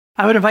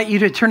I would invite you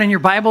to turn in your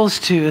Bibles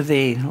to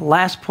the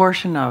last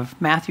portion of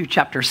Matthew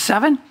chapter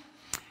 7.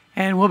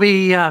 And we'll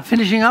be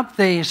finishing up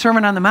the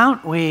Sermon on the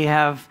Mount. We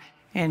have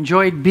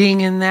enjoyed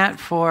being in that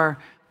for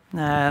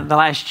the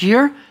last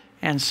year.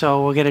 And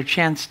so we'll get a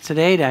chance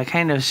today to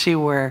kind of see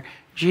where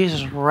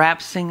Jesus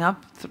wraps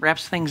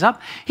things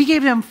up. He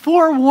gave them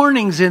 4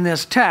 warnings in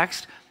this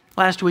text.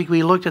 Last week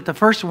we looked at the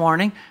first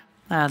warning.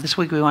 This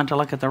week we want to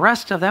look at the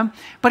rest of them.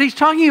 But he's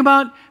talking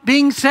about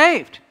being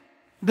saved.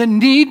 The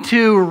need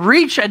to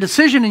reach a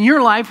decision in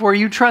your life where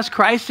you trust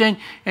Christ and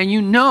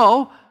you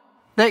know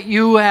that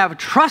you have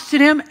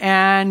trusted Him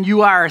and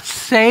you are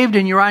saved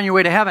and you're on your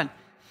way to heaven.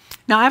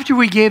 Now, after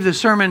we gave the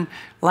sermon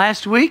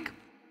last week,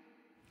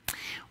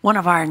 one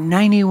of our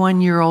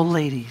 91-year-old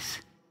ladies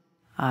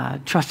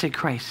trusted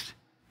Christ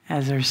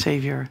as their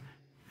Savior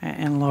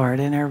and Lord.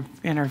 And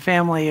her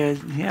family,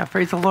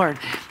 praise the Lord.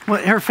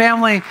 Her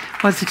family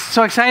was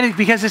so excited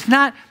because it's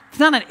not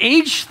an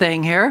age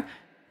thing here.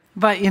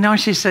 But,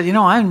 she said,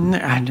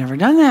 I've never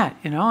done that,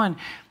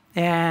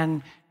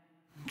 and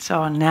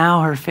so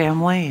now her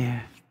family,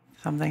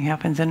 if something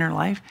happens in her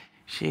life,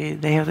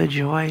 they have the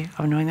joy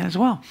of knowing that as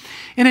well.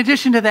 In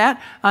addition to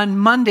that, on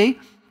Monday,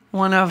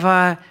 one of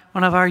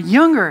our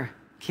younger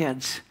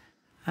kids,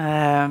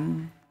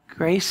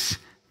 Grace,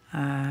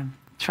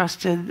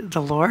 trusted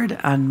the Lord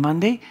on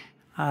Monday.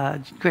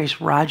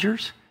 Grace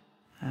Rogers,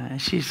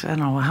 she's, I don't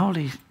know, how old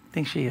do you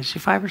think she is? She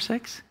 5 or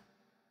 6?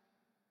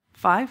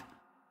 5?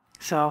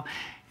 So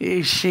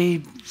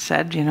she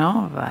said, she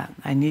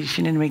needed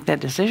to make that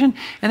decision.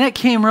 And that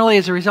came really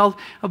as a result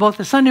of both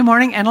the Sunday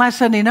morning and last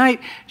Sunday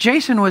night,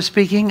 Jason was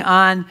speaking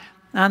on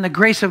the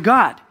grace of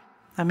God,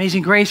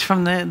 amazing grace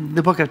from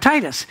the book of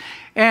Titus.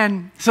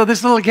 And so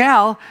this little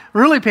gal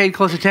really paid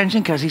close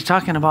attention because he's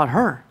talking about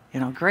her,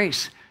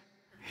 grace,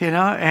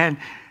 and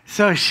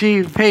so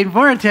she paid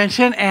more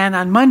attention. And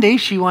on Monday,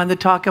 she wanted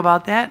to talk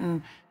about that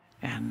and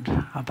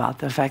about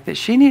the fact that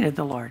she needed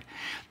the Lord.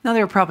 Now,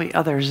 there are probably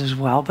others as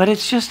well, but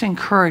it's just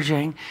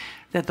encouraging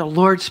that the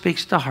Lord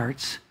speaks to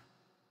hearts.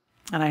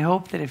 And I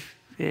hope that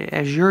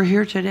as you're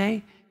here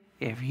today,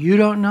 if you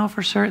don't know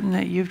for certain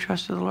that you've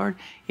trusted the Lord,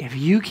 if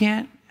you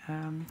can't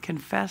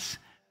confess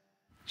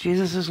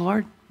Jesus is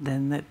Lord,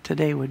 then that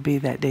today would be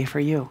that day for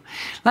you.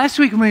 Last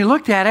week when we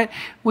looked at it,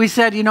 we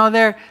said,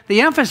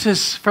 the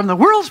emphasis from the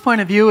world's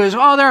point of view is,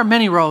 there are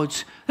many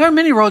roads. There are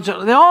many roads.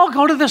 They all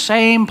go to the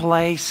same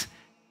place.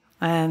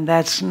 And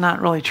that's not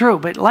really true.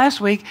 But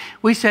last week,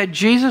 we said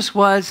Jesus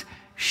was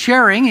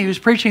sharing. He was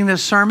preaching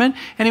this sermon,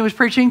 and he was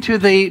preaching to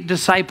the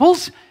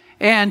disciples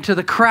and to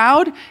the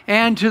crowd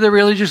and to the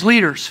religious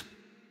leaders.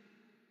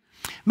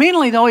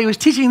 Mainly, though, he was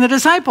teaching the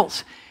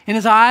disciples. And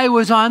his eye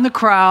was on the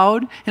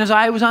crowd, and his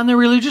eye was on the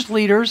religious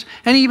leaders.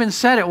 And he even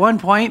said at one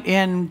point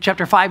in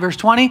chapter 5, verse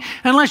 20,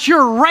 unless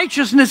your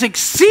righteousness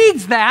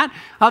exceeds that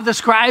of the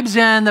scribes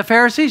and the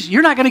Pharisees,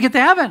 you're not going to get to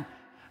heaven.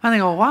 And they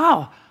go,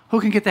 wow, who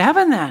can get to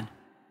heaven then?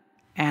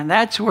 And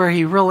that's where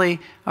he really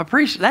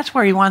appreciates, that's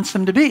where he wants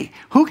them to be.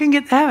 Who can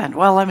get to heaven?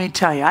 Well, let me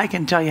tell you, I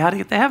can tell you how to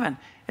get to heaven,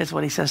 is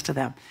what he says to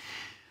them.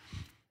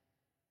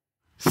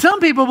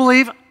 Some people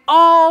believe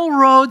all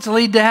roads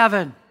lead to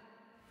heaven.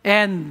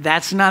 And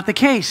that's not the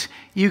case.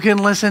 You can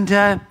listen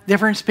to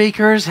different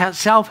speakers,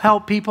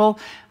 self-help people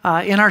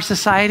in our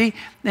society,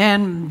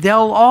 and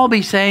they'll all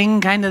be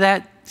saying kind of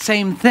that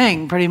same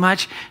thing, pretty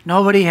much.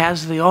 Nobody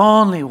has the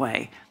only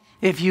way.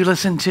 If you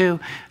listen to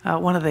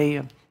one of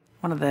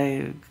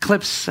the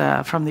clips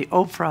from the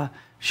Oprah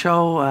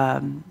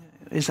show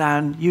is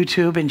on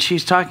YouTube, and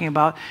she's talking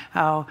about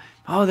how,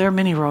 there are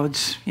many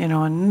roads,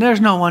 and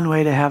there's no one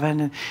way to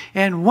heaven.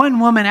 And one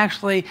woman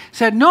actually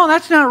said, no,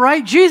 that's not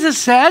right. Jesus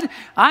said,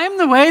 I'm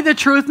the way, the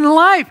truth, and the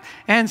life.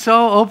 And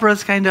so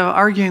Oprah's kind of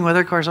arguing with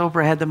her. Of course,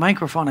 Oprah had the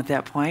microphone at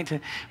that point,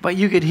 but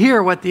you could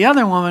hear what the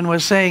other woman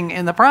was saying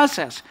in the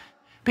process.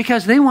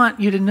 Because they want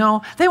you to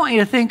know, they want you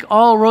to think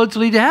all roads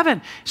lead to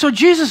heaven. So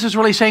Jesus is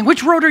really saying,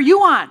 which road are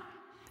you on?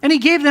 And he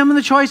gave them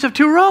the choice of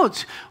 2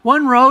 roads.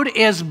 One road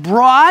is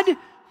broad,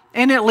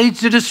 and it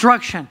leads to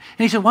destruction. And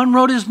he said, one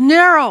road is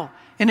narrow,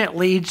 and it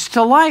leads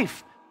to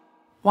life.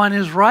 One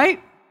is right,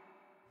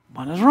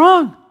 one is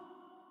wrong.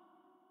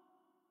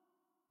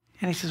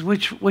 And he says,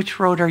 which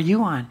road are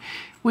you on?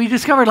 We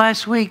discovered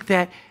last week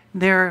that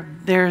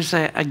there's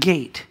a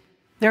gate.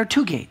 There are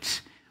 2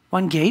 gates.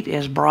 One gate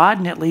is broad,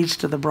 and it leads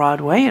to the broad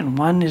way, and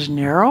one is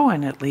narrow,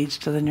 and it leads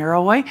to the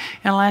narrow way.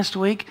 And last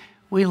week,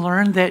 we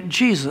learned that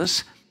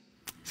Jesus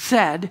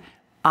said,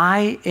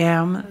 I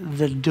am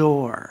the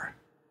door.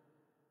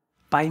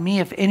 By me,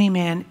 if any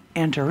man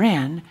enter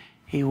in,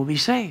 he will be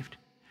saved.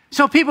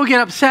 So people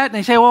get upset and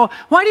they say, well,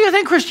 why do you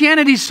think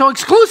Christianity is so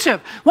exclusive?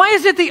 Why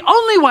is it the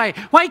only way?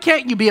 Why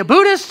can't you be a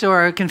Buddhist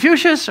or a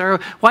Confucius, or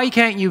why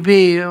can't you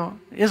be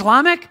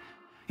Islamic?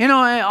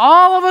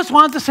 All of us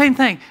want the same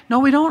thing. No,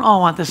 we don't all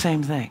want the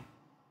same thing.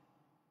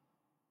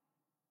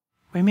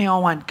 We may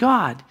all want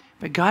God,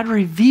 but God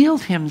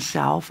revealed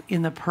himself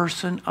in the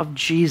person of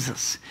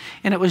Jesus.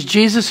 And it was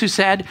Jesus who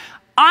said,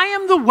 I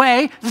am the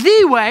way,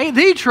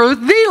 the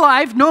truth, the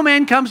life. No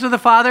man comes to the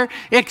Father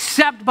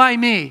except by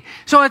me.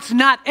 So it's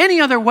not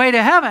any other way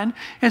to heaven.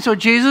 And so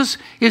Jesus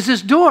is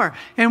this door.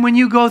 And when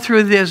you go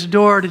through this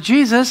door to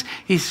Jesus,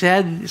 he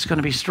said it's going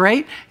to be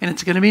straight and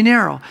it's going to be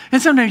narrow.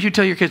 And sometimes you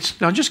tell your kids,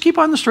 no, just keep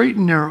on the straight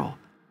and narrow.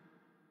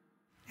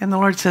 And the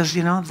Lord says,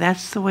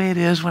 that's the way it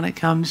is when it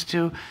comes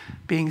to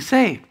being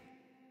saved.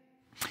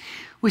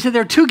 We said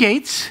there are two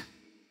gates.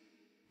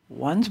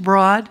 One's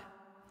broad,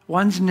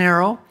 one's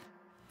narrow.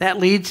 That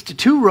leads to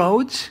two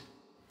roads.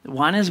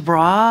 One is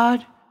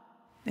broad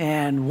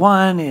and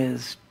one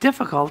is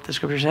difficult, the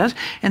scripture says,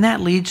 and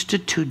that leads to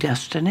two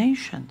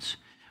destinations.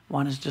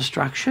 One is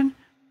destruction,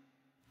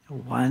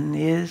 one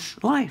is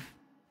life,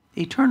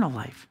 eternal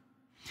life.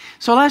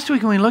 So last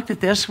week when we looked at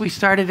this, we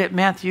started at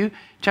Matthew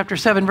chapter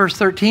 7, verse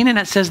 13, and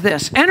it says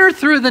this, enter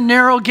through the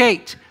narrow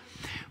gate.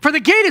 For the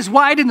gate is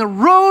wide and the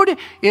road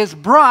is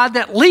broad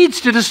that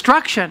leads to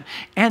destruction,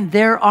 and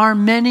there are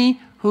many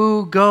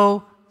who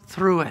go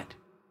through it.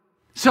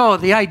 So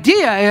the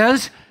idea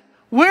is,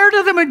 where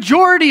do the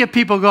majority of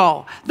people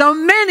go? The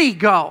many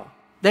go.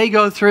 They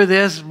go through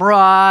this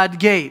broad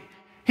gate.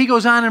 He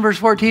goes on in verse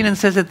 14 and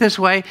says it this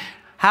way,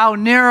 how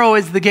narrow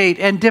is the gate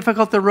and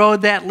difficult the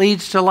road that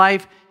leads to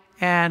life,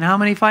 and how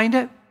many find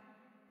it?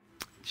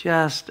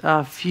 Just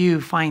a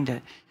few find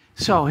it.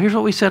 So here's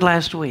what we said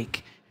last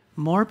week.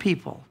 More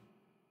people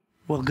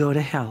will go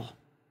to hell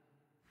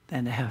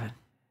than to heaven.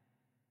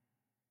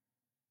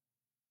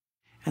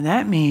 And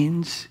that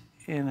means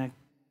in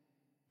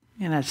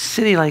a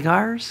city like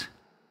ours,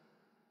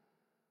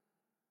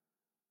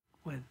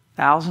 with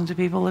thousands of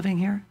people living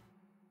here,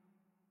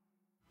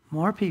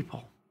 more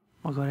people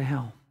will go to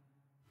hell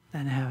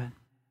than to heaven.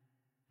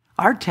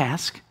 Our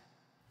task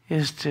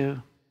is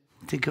to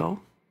go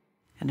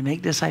and to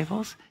make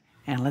disciples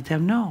and let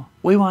them know.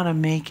 We want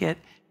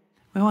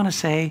to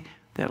say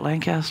that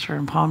Lancaster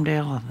and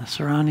Palmdale and the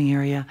surrounding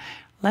area,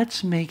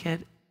 let's make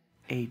it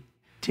a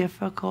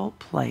difficult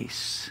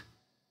place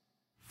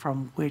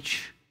from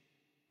which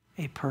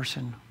a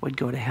person would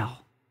go to hell.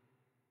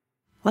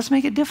 Let's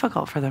make it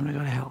difficult for them to go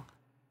to hell.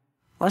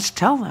 Let's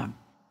tell them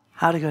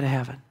how to go to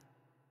heaven.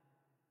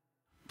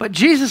 But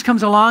Jesus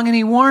comes along and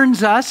he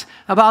warns us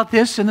about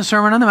this in the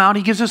Sermon on the Mount.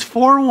 He gives us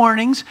 4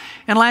 warnings.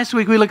 And last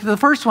week we looked at the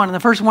first one. And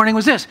the first warning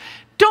was this: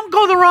 don't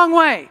go the wrong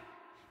way.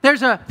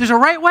 There's a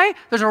right way,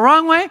 there's a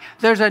wrong way,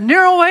 there's a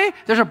narrow way,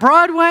 there's a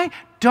broad way.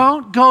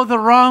 Don't go the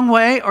wrong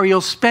way or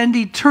you'll spend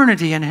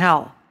eternity in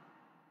hell.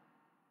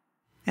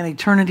 And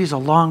eternity is a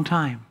long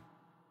time.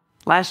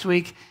 Last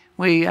week,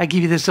 I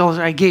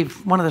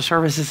gave one of the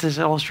services this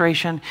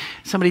illustration.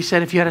 Somebody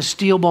said if you had a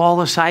steel ball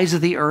the size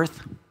of the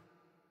earth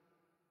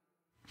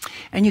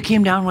and you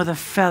came down with a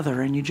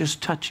feather and you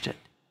just touched it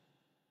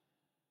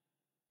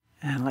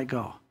and let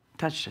go,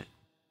 touched it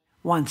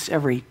once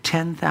every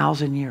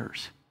 10,000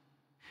 years.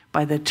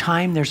 By the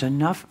time there's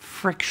enough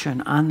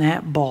friction on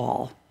that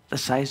ball, the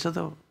size of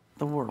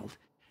the world,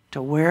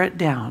 to wear it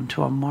down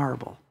to a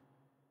marble,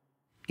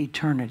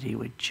 eternity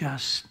would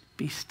just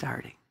be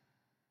starting.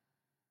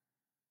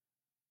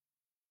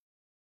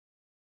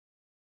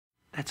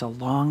 That's a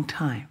long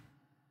time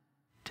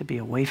to be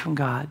away from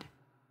God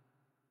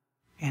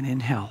and in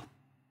hell,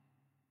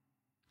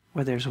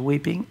 where there's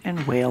weeping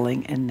and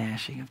wailing and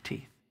gnashing of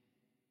teeth.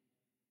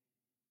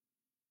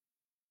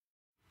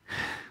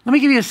 Let me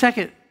give you a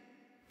second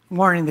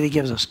warning that he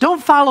gives us.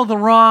 Don't follow the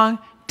wrong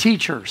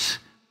teachers.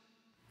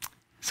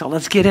 So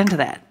let's get into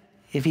that.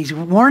 If he's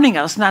warning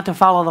us not to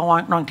follow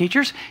the wrong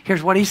teachers,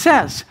 here's what he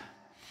says.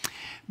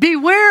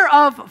 Beware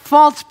of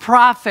false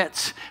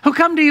prophets who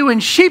come to you in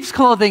sheep's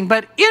clothing,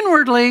 but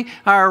inwardly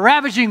are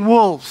ravaging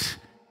wolves.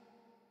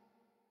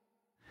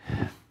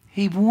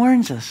 He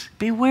warns us.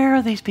 Beware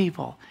of these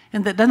people.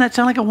 And doesn't that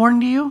sound like a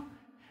warning to you?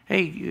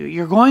 Hey,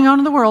 you're going on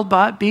in the world,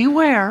 but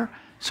beware.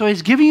 So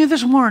he's giving you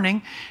this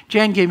warning.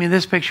 Jan gave me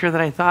this picture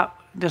that I thought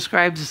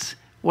describes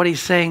what he's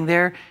saying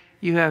there.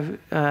 You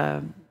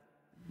have,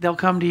 they'll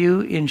come to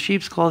you in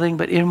sheep's clothing,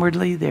 but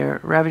inwardly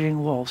they're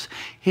ravaging wolves.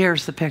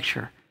 Here's the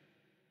picture.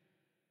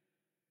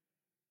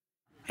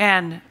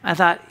 And I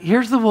thought,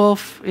 here's the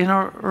wolf,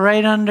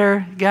 right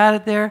under, got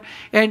it there.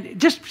 And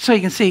just so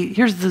you can see,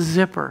 here's the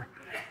zipper.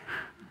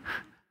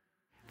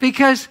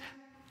 Because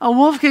a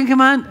wolf can come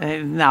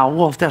on. Now, a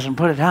wolf doesn't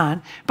put it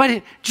on.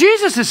 But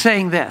Jesus is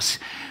saying this.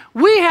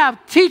 We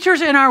have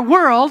teachers in our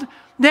world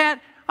that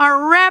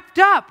are wrapped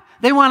up.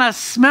 They want to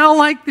smell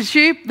like the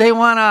sheep. They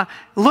want to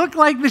look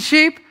like the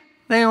sheep.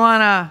 They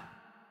want to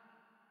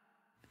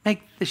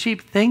make the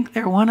sheep think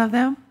they're one of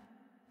them.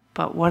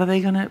 But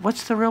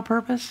what's the real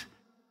purpose?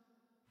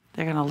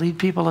 They're going to lead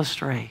people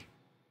astray.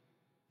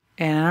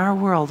 And in our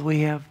world, we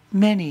have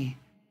many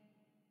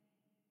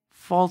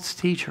false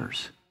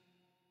teachers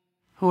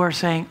who are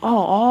saying,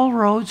 all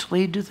roads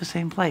lead to the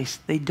same place.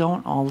 They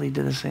don't all lead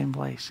to the same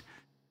place.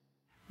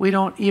 We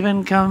don't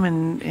even come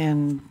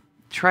and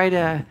try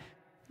to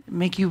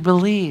make you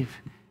believe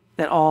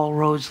that all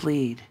roads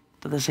lead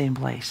to the same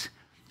place.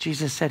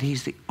 Jesus said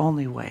he's the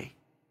only way.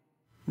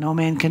 No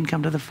man can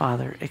come to the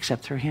Father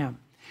except through him.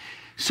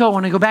 So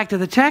when we go back to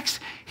the text,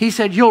 he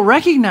said, you'll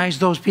recognize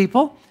those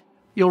people.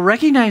 You'll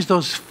recognize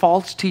those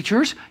false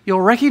teachers.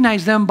 You'll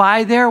recognize them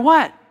by their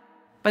what?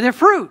 By their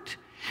fruit.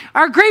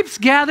 Are grapes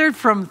gathered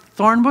from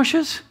thorn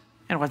bushes?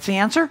 And what's the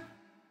answer?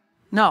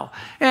 No.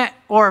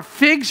 Or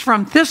figs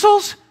from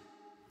thistles?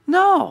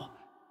 No.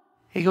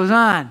 He goes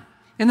on.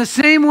 In the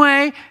same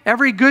way,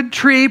 every good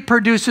tree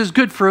produces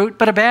good fruit,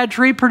 but a bad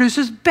tree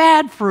produces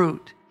bad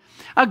fruit.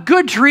 A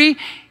good tree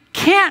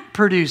can't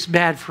produce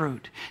bad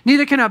fruit.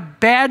 Neither can a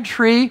bad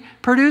tree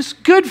produce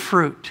good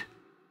fruit.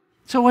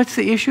 So what's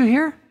the issue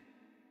here?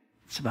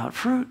 It's about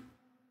fruit.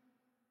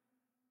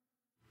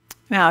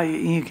 Now,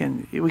 we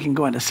can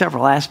go into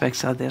several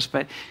aspects of this,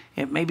 but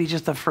it may be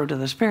just the fruit of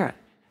the Spirit.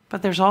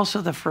 But there's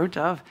also the fruit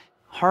of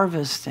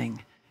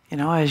harvesting,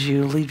 as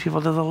you lead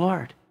people to the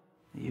Lord.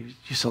 You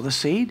sow the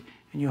seed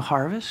and you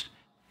harvest,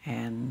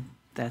 and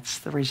that's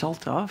the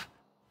result of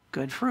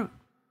good fruit.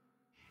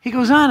 He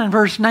goes on in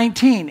verse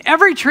 19.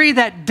 Every tree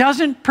that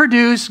doesn't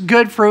produce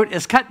good fruit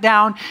is cut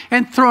down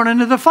and thrown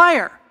into the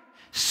fire.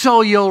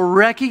 So you'll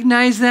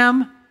recognize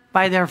them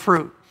by their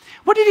fruit.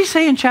 What did he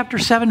say in chapter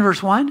 7,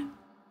 verse 1?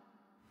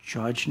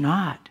 Judge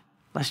not,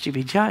 lest you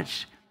be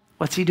judged.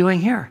 What's he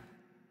doing here?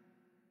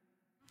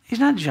 He's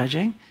not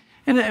judging.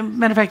 And as a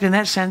matter of fact, in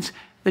that sense,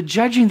 the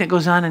judging that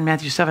goes on in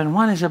Matthew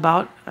 7:1 is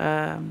about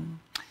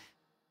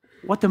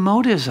what the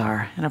motives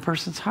are in a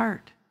person's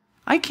heart.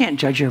 I can't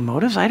judge your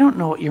motives. I don't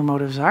know what your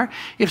motives are.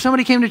 If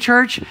somebody came to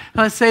church,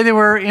 let's say they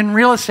were in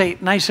real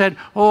estate, and I said,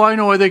 oh, I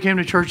know why they came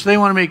to church. They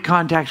want to make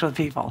contacts with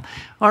people.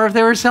 Or if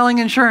they were selling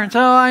insurance,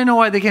 oh, I know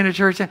why they came to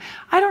church.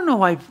 I don't know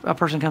why a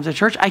person comes to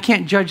church. I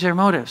can't judge their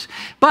motives.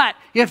 But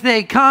if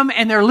they come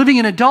and they're living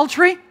in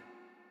adultery,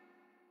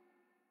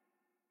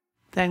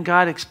 then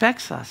God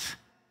expects us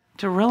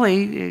to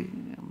really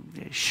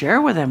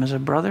share with them as a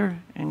brother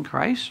in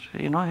Christ.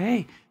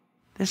 Hey,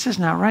 this is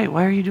not right.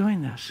 Why are you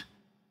doing this?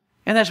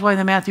 And that's why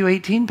the Matthew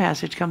 18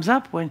 passage comes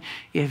up when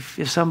if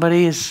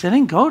somebody is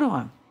sinning, go to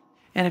him.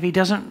 And if he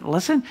doesn't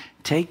listen,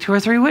 take 2 or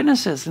 3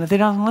 witnesses. And if they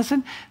don't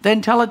listen,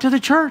 then tell it to the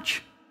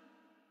church.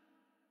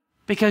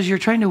 Because you're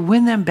trying to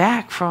win them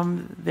back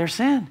from their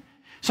sin.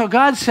 So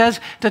God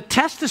says to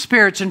test the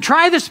spirits and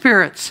try the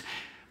spirits.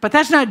 But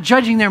that's not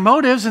judging their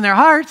motives and their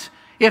hearts.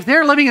 If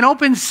they're living in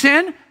open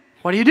sin,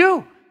 what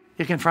do?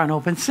 You confront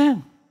open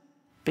sin.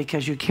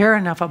 Because you care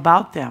enough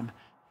about them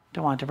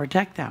to want to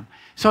protect them.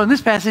 So in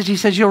this passage, he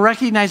says, you'll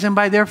recognize them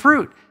by their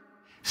fruit.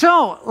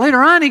 So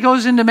later on, he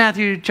goes into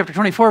Matthew chapter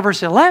 24,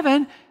 verse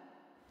 11.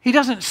 He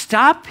doesn't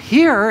stop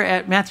here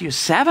at Matthew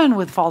 7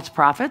 with false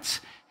prophets.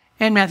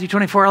 In Matthew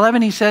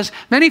 24:11, he says,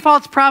 many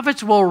false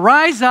prophets will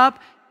rise up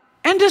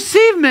and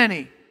deceive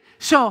many.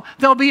 So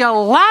there'll be a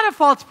lot of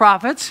false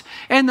prophets,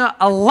 and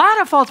a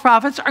lot of false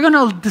prophets are going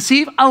to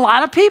deceive a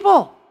lot of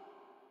people.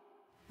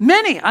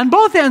 Many, on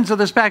both ends of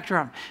the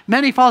spectrum.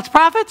 Many false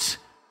prophets,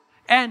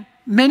 and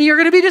many are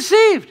going to be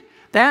deceived.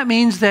 That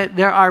means that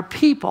there are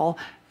people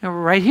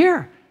right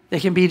here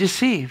that can be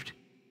deceived.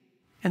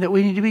 And that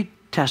we need to be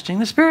testing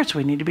the spirits.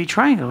 We need to be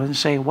trying to and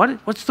say,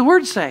 what's the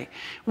word say?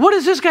 What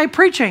is this guy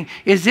preaching?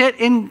 Is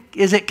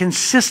it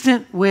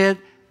consistent with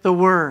the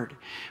word?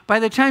 By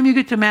the time you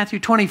get to Matthew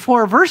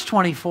 24, verse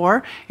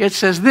 24, it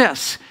says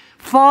this,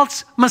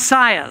 false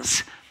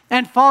messiahs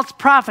and false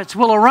prophets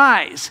will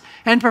arise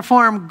and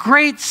perform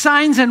great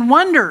signs and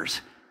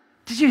wonders.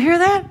 Did you hear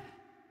that?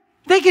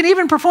 They can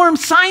even perform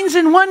signs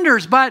and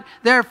wonders, but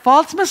they're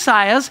false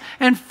messiahs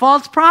and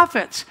false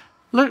prophets.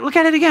 Look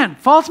at it again.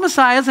 False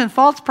messiahs and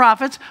false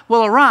prophets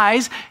will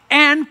arise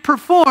and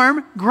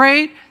perform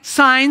great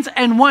signs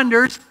and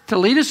wonders to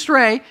lead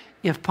astray,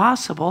 if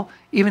possible,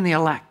 even the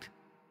elect.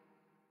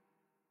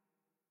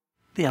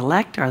 The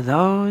elect are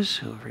those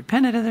who have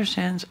repented of their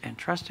sins and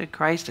trusted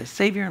Christ as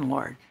Savior and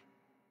Lord.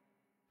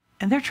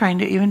 And they're trying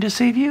to even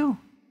deceive you.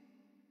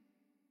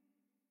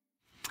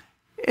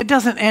 It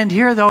doesn't end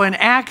here, though. In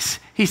Acts,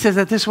 he says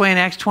it this way in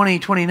Acts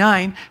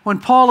 20:29. When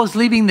Paul is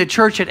leaving the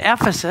church at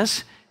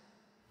Ephesus,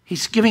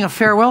 he's giving a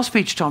farewell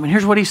speech to them. And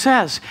here's what he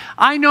says.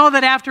 I know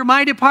that after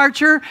my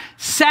departure,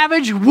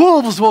 savage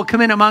wolves will come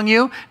in among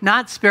you,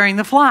 not sparing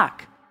the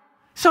flock.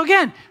 So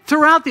again,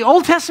 throughout the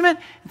Old Testament,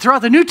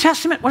 throughout the New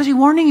Testament, what is he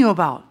warning you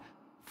about?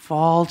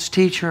 False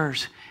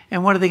teachers.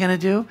 And what are they going to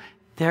do?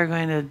 They're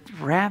going to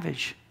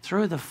ravage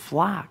through the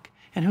flock.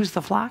 And who's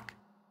the flock?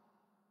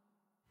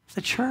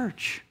 The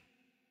church.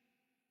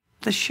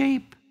 The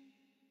sheep.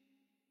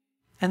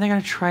 And they're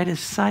going to try to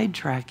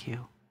sidetrack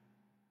you.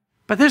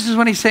 But this is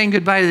when he's saying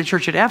goodbye to the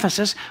church at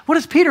Ephesus. What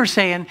does Peter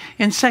say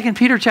in 2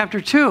 Peter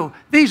chapter 2?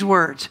 These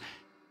words.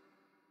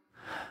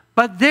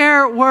 But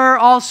there were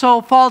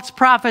also false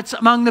prophets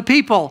among the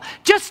people,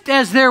 just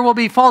as there will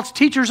be false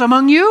teachers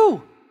among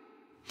you.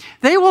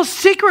 They will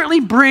secretly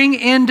bring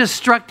in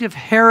destructive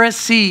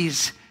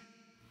heresies.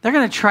 They're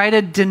going to try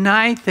to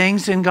deny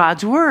things in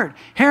God's word.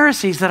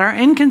 Heresies that are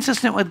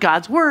inconsistent with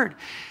God's word.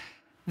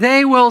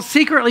 They will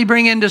secretly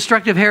bring in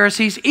destructive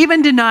heresies,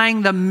 even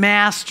denying the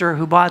master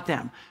who bought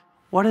them.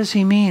 What does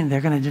he mean?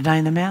 They're going to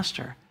deny the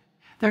master.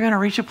 They're going to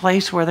reach a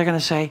place where they're going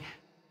to say,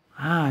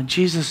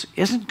 Jesus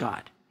isn't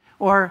God.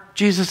 or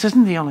Jesus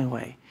isn't the only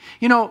way.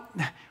 You know,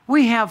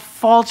 we have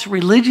false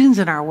religions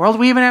in our world.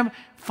 We even have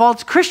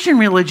false Christian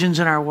religions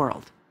in our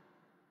world.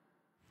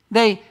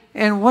 We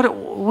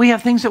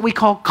have things that we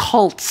call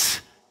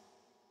cults.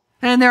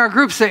 And there are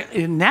groups that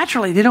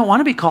naturally they don't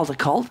want to be called a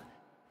cult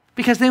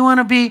because they want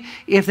to be,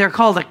 if they're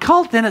called a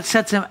cult, then it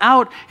sets them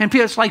out. And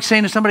it's like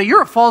saying to somebody,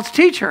 you're a false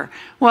teacher.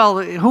 Well,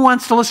 who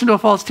wants to listen to a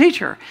false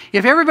teacher?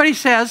 If everybody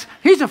says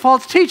he's a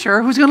false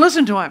teacher, who's going to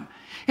listen to him?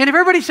 And if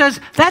everybody says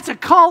that's a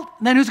cult,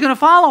 then who's going to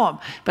follow him?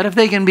 But if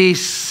they can be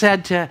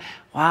said to,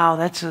 wow,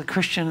 that's a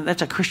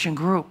Christian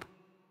group.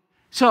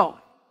 So,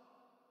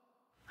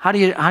 how do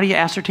you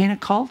ascertain a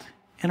cult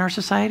in our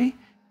society?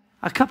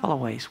 A couple of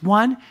ways.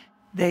 One,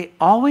 they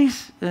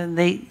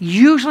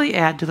usually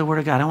add to the Word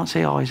of God. I won't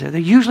say always.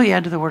 They usually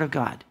add to the Word of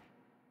God.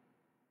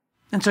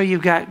 And so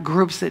you've got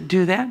groups that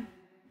do that.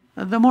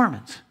 The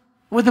Mormons,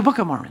 with the Book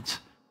of Mormons.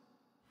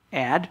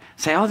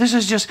 Say, oh, this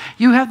is just,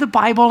 you have the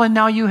Bible and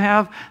now you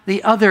have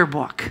the other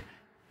book.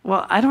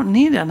 Well, I don't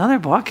need another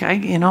book.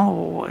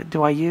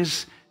 Do I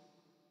use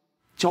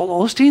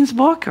Joel Osteen's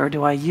book or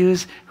do I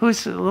use,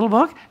 whose little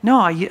book? No,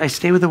 I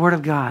stay with the Word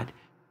of God.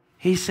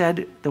 He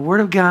said, the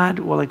Word of God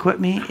will equip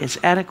me. It's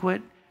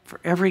adequate for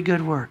every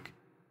good work.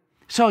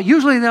 So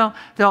usually they'll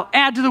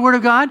add to the Word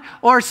of God,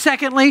 or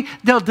secondly,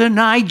 they'll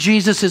deny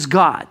Jesus is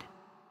God.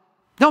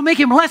 They'll make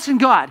him less than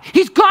God.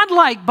 He's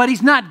God-like, but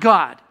he's not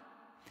God.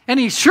 And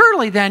he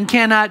surely then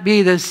cannot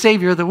be the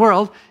Savior of the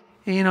world.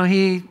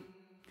 He's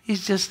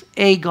just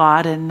a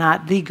God and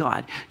not the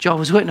God.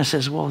 Jehovah's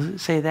Witnesses will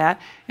say that,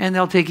 and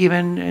they'll take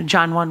even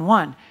John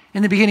 1:1.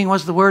 In the beginning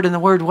was the Word, and the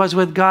Word was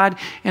with God,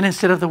 and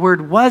instead of the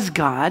Word was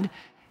God,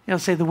 they'll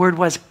say the Word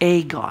was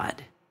a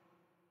God,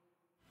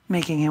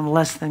 making him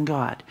less than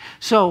God.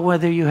 So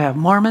whether you have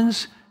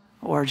Mormons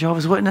or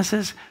Jehovah's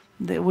Witnesses,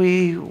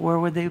 where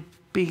would they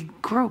be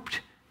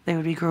grouped? They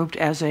would be grouped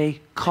as a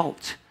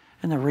cult.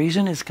 And the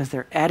reason is because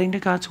they're adding to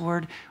God's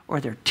Word or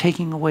they're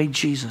taking away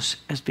Jesus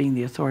as being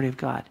the authority of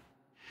God.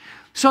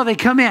 So they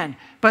come in,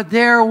 but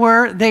they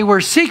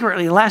were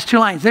secretly, last two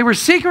lines, they will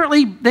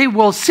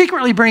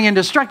secretly bring in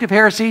destructive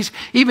heresies,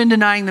 even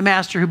denying the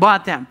master who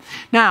bought them.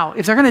 Now,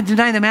 if they're going to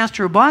deny the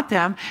master who bought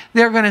them,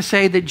 they're going to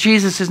say that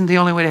Jesus isn't the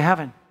only way to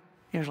heaven,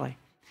 usually.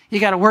 You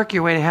got to work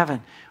your way to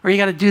heaven, or you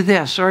got to do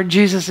this, or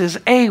Jesus is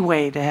a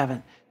way to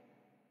heaven.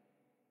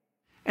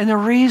 And the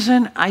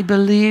reason I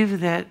believe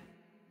that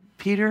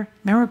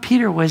remember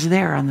Peter was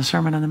there on the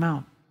Sermon on the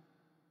Mount.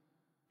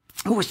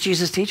 Who was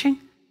Jesus teaching?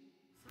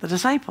 The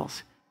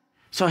disciples.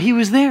 So he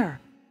was there.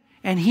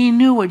 And he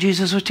knew what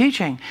Jesus was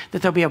teaching.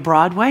 That there'll be a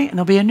broad way and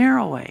there'll be a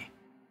narrow way.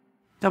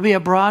 There'll be a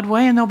broad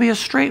way and there'll be a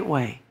straight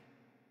way.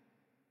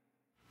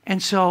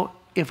 And so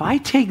if I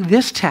take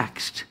this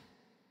text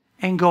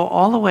and go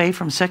all the way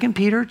from 2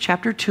 Peter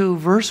chapter 2,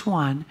 verse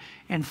 1,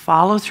 and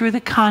follow through the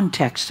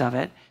context of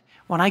it,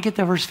 when I get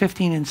to verse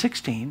 15 and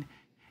 16,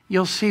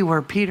 you'll see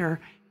where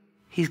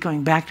he's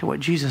going back to what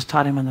Jesus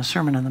taught him in the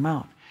Sermon on the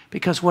Mount.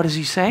 Because what does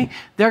he say?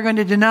 They're going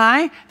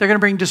to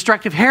bring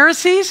destructive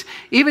heresies,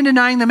 even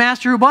denying the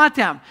master who bought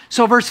them.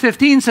 So verse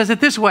 15 says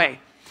it this way.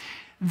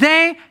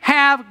 They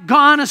have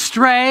gone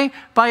astray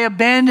by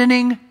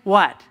abandoning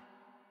what?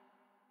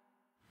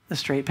 The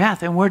straight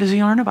path. And where does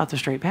he learn about the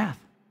straight path?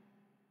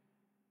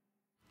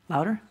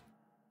 Louder.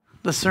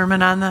 The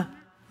Sermon on the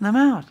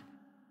Mount.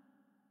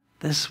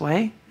 This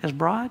way is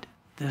broad.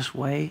 This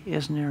way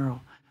is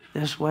narrow.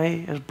 This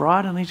way is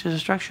broad and leads to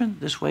destruction.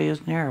 This way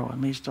is narrow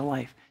and leads to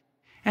life.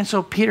 And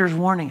so Peter's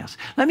warning us.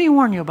 Let me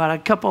warn you about a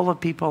couple of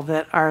people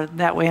that are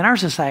that way in our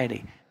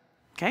society.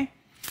 Okay?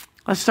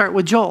 Let's start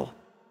with Joel.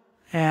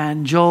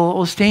 And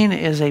Joel Osteen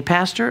is a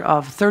pastor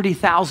of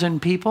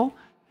 30,000 people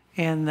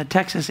in the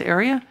Texas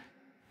area.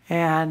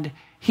 And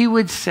he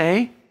would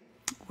say,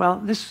 well,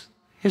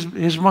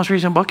 his most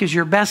recent book is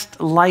Your Best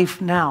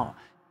Life Now.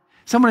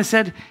 Someone has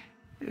said,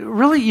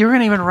 really, you're going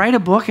to even write a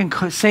book and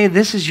say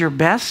this is your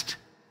best?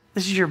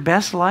 This is your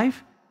best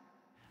life?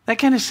 That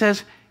kind of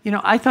says,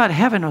 I thought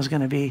heaven was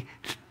going to be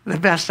the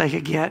best I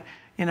could get,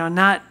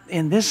 not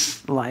in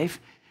this life.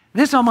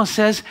 This almost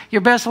says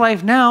your best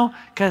life now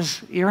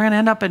because you're going to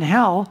end up in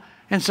hell.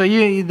 And so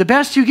the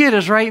best you get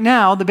is right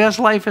now. The best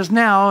life is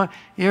now.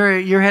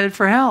 You're headed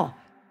for hell.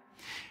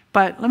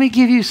 But let me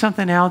give you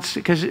something else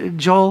because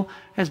Joel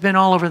has been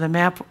all over the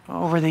map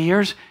over the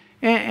years.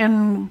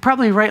 And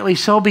probably rightly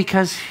so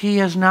because he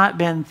has not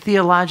been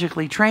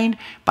theologically trained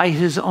by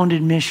his own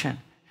admission.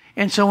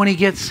 And so when he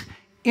gets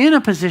in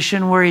a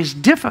position where it's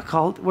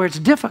difficult,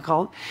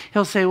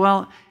 he'll say,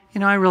 well,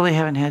 I really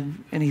haven't had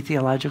any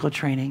theological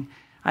training.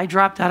 I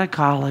dropped out of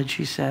college,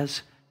 he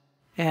says.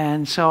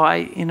 And so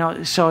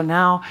so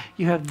now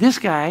you have this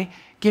guy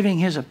giving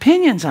his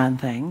opinions on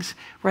things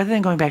rather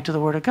than going back to the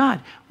Word of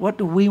God. What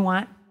do we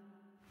want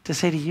to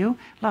say to you?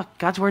 Look,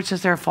 God's Word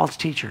says there are false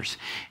teachers.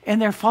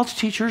 And they're false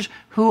teachers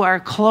who are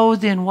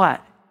clothed in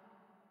what?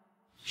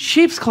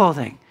 Sheep's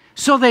clothing.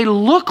 So they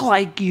look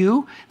like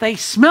you. They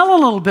smell a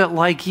little bit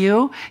like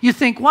you. You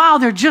think, wow,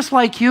 they're just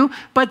like you,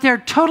 but they're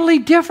totally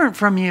different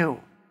from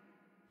you.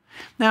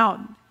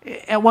 Now,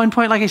 At one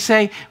point, like I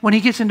say, when he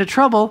gets into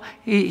trouble,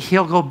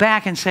 he'll go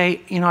back and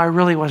say, you know, I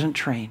really wasn't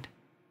trained.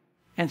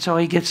 And so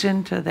he gets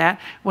into that.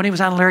 When he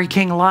was on Larry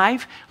King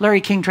Live, Larry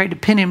King tried to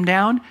pin him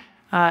down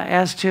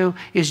as to,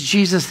 is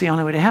Jesus the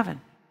only way to heaven?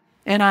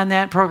 And on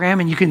that program,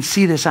 and you can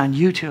see this on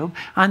YouTube,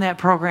 on that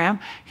program,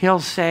 he'll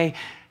say,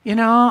 you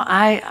know,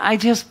 I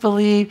just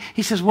believe,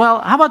 he says, well,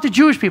 how about the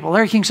Jewish people?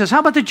 Larry King says, how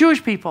about the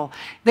Jewish people?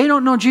 They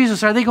don't know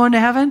Jesus. Are they going to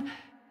heaven?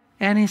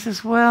 And he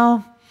says,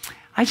 well,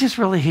 I just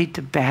really hate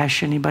to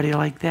bash anybody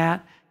like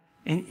that.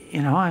 And,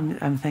 you know,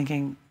 I'm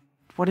thinking,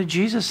 what did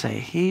Jesus say?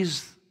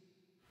 He's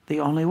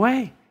the only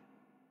way.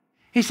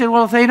 He said,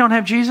 well, if they don't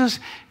have Jesus,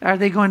 are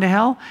they going to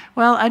hell?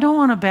 Well, I don't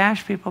want to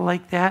bash people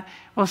like that.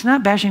 Well, it's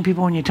not bashing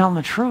people when you tell them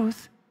the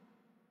truth.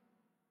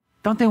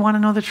 Don't they want to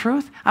know the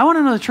truth? I want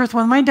to know the truth.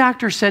 When my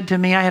doctor said to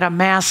me, I had a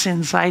mass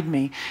inside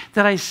me,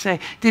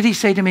 did he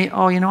say to me,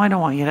 oh, you know, I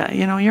don't want you to,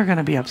 you know, you're going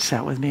to be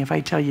upset with me if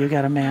I tell you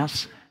got a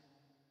mass.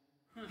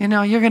 You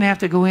know, you're going to have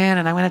to go in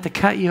and I'm going to have to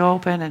cut you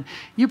open and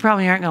you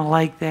probably aren't going to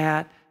like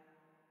that.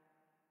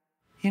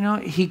 You know,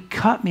 he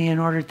cut me in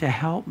order to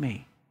help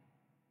me.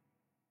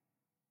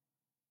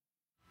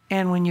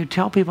 And when you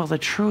tell people the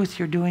truth,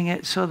 you're doing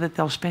it so that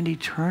they'll spend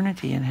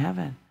eternity in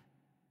heaven.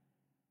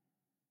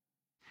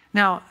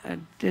 Now,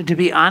 to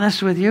be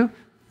honest with you,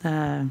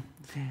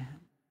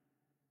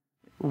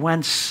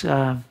 once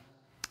Joel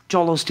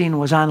Osteen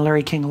was on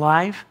Larry King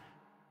Live,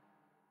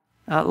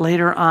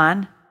 later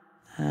on,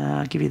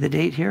 I'll give you the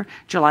date here,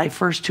 July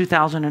 1st,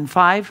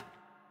 2005,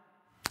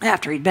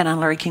 after he'd been on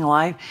Larry King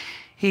Live,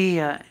 he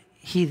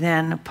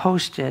then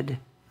posted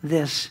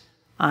this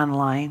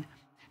online.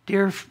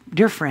 Dear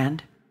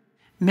friend,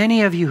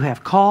 many of you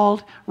have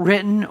called,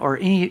 written, or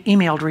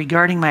emailed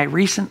regarding my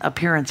recent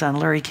appearance on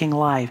Larry King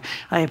Live.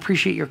 I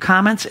appreciate your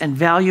comments and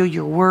value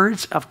your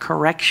words of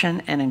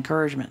correction and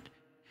encouragement.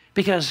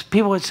 Because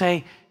people would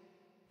say,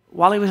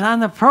 while he was on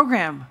the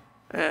program,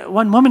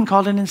 one woman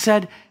called in and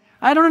said,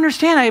 I don't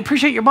understand. I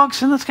appreciate your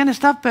books and this kind of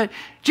stuff, but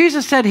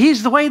Jesus said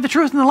he's the way, the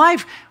truth, and the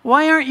life.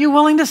 Why aren't you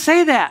willing to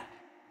say that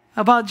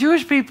about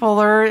Jewish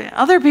people or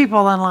other people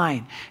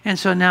online? And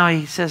so now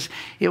he says,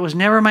 it was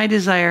never my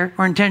desire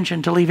or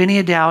intention to leave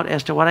any doubt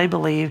as to what I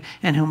believe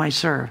and whom I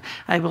serve.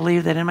 I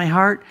believe that in my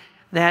heart,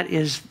 that it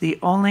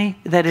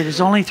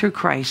is only through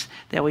Christ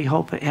that we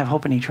have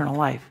hope in eternal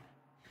life.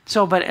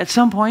 So, but at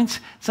some points,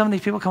 some of these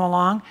people come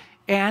along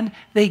and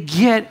they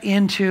get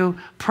into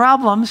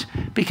problems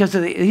because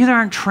they either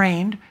aren't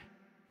trained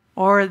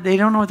or they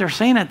don't know what they're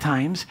saying at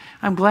times.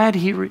 I'm glad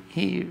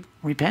he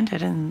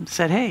repented and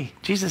said, hey,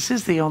 Jesus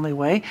is the only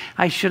way.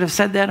 I should have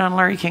said that on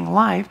Larry King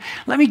Live.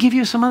 Let me give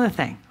you some other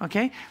thing,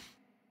 okay?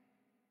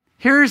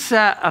 Here's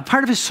a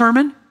part of his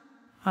sermon,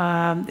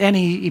 and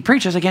he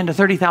preaches again to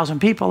 30,000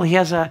 people. He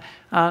has a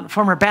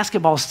former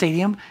basketball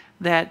stadium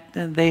that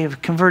they've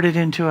converted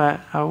into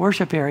a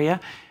worship area,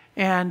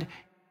 and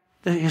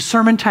his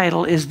sermon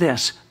title is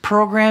this: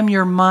 Program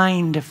Your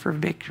Mind for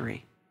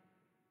Victory.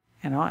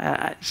 You know,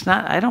 it's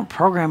not, I don't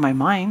program my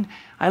mind.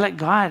 I let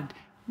God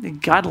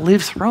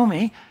live through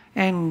me,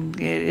 and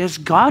it is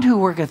God who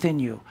worketh in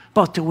you,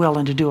 both to will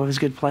and to do of his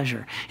good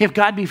pleasure. If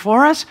God be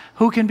for us,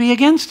 who can be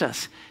against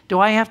us?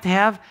 Do I have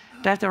to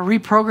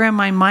reprogram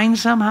my mind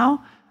somehow?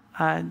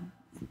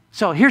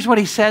 So here's what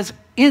he says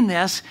in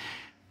this.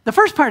 The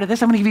first part of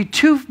this, I'm going to give you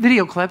two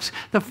video clips.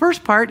 The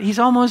first part, he's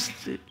almost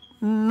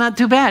not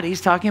too bad. He's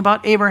talking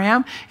about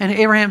Abraham, and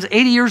Abraham's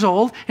 80 years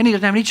old, and he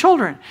doesn't have any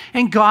children.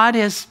 And God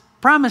has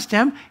promised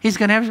him he's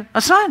going to have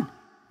a son.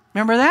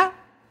 Remember that?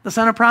 The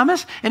son of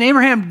promise? And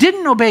Abraham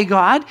didn't obey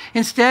God.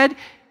 Instead,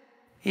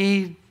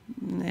 he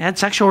had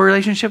sexual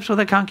relationships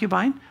with a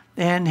concubine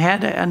and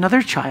had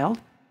another child,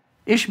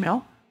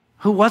 Ishmael,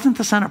 who wasn't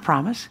the son of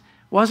promise,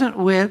 wasn't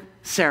with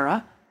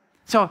Sarah.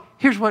 So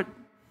here's what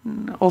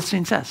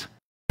Osteen says.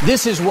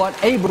 This is what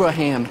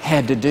Abraham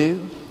had to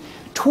do.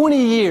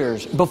 20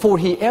 years before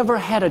he ever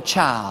had a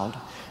child,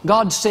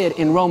 God said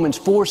in Romans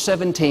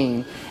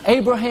 4:17,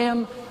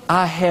 Abraham,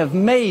 I have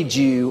made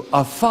you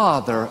a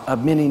father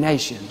of many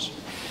nations.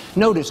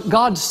 Notice,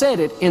 God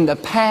said it in the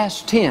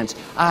past tense.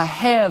 I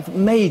have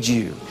made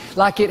you,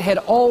 like it had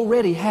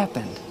already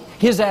happened.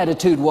 His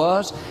attitude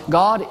was,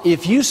 God,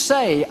 if you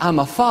say I'm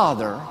a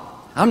father,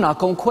 I'm not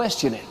going to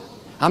question it.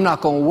 I'm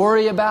not going to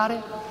worry about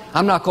it.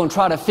 I'm not going to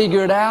try to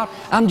figure it out.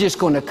 I'm just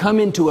going to come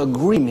into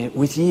agreement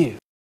with you.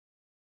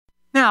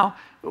 Now,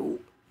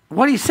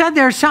 what he said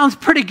there sounds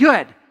pretty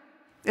good.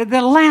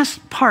 The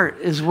last part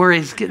is where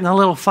he's getting a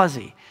little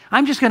fuzzy.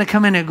 I'm just going to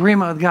come in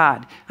agreement with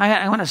God.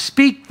 I want to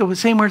speak the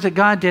same words that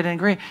God did and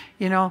agree.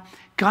 You know,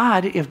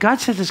 God, if God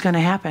says it's going to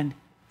happen,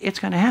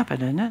 isn't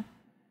it?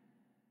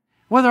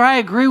 Whether I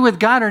agree with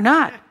God or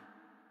not.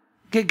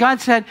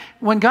 God said,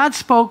 when God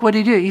spoke, what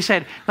did he do? He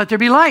said, let there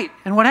be light.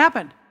 And what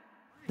happened?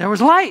 There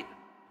was light.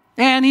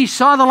 And he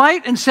saw the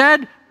light and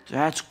said,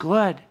 that's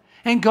good.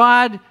 And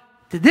God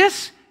did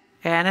this,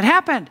 and it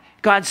happened.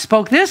 God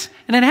spoke this,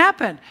 and it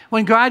happened.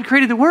 When God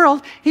created the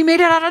world, he made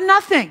it out of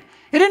nothing.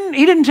 He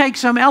didn't take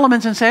some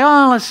elements and say,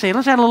 oh, let's add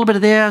a little bit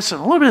of this and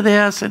a little bit of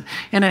this, and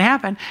it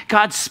happened.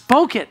 God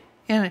spoke it,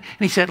 and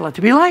he said, let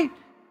there be light.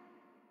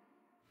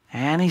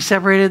 And he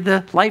separated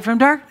the light from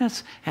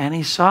darkness. And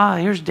he saw,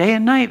 here's day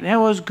and night, and it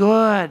was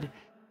good.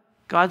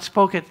 God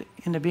spoke it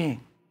into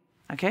being.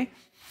 Okay?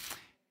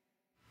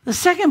 The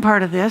second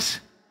part of this,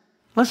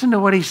 listen to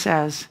what he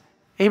says.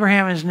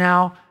 Abraham is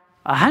now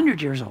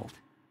 100 years old.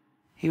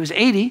 He was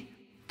 80.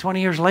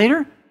 20 years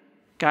later,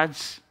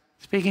 God's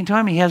speaking to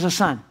him. He has a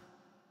son.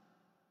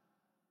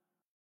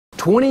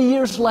 20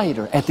 years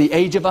later, at the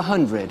age of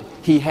 100,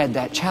 he had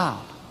that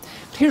child.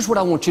 Here's what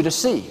I want you to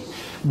see.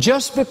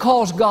 Just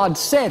because God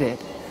said it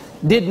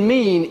didn't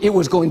mean it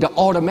was going to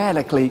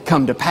automatically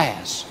come to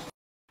pass.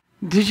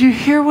 Did you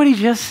hear what he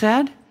just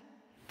said?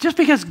 Just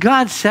because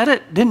God said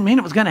it didn't mean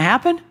it was going to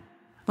happen?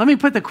 Let me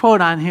put the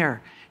quote on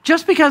here.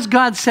 Just because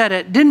God said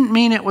it didn't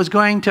mean it was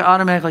going to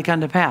automatically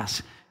come to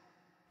pass.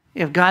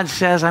 If God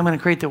says, I'm going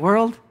to create the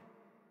world,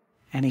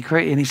 and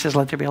he says,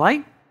 let there be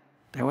light,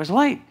 there was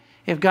light.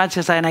 If God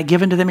says, and I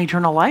give unto them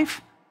eternal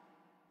life,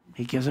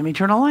 he gives them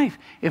eternal life.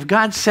 If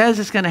God says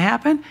it's going to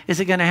happen, is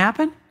it going to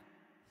happen?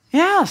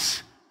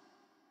 Yes.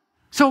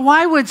 So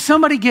why would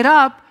somebody get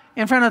up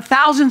in front of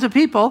thousands of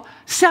people,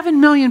 7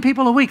 million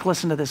people a week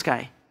listen to this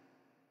guy?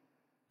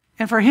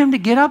 And for him to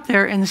get up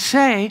there and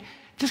say,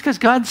 just because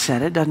God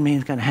said it doesn't mean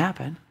it's going to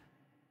happen.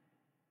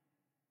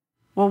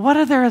 Well, what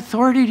other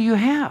authority do you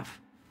have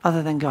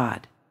other than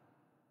God?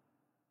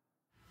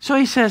 So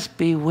he says,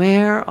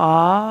 beware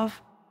of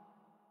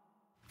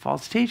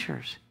false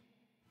teachers.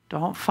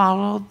 Don't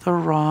follow the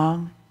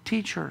wrong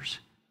teachers.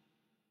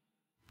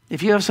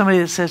 If you have somebody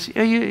that says,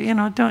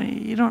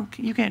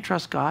 you can't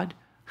trust God.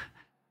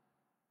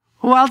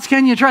 Who else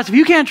can you trust? If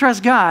you can't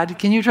trust God,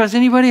 can you trust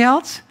anybody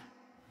else?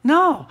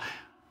 No.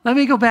 Let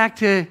me go back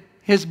to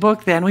his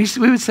book then. We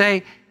would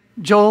say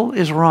Joel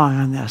is wrong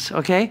on this,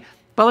 okay?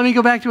 But let me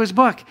go back to his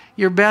book,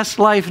 Your Best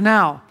Life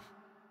Now.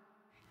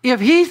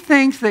 If he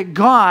thinks that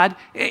God,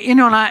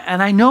 and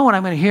I know what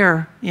I'm going to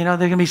hear, there are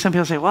going to be some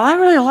people say, well, I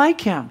really like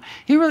him.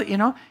 He really,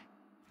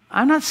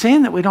 I'm not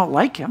saying that we don't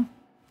like him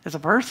as a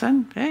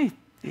person. Hey,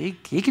 he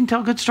can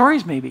tell good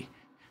stories maybe.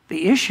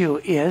 The issue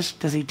is,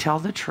 does he tell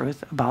the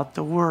truth about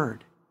the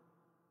word?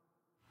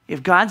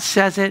 If God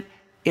says it,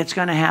 it's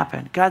going to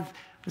happen.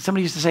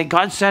 Somebody used to say,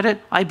 God said it,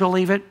 I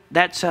believe it,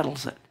 that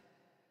settles it.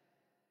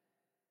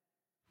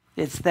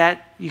 It's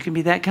that you can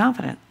be that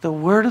confident. The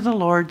word of the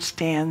Lord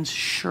stands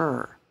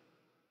sure.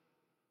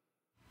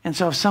 And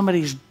so if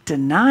somebody's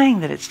denying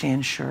that it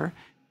stands sure,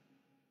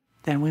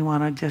 then we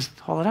want to just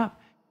hold it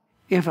up.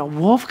 If a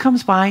wolf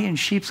comes by in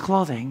sheep's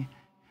clothing,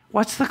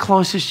 what's the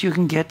closest you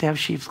can get to have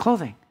sheep's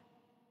clothing?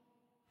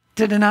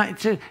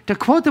 To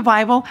quote the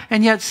Bible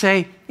and yet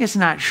say, it's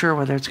not sure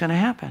whether it's going to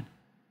happen.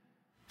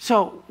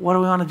 So what do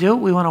we want to do?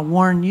 We want to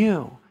warn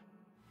you.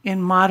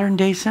 In modern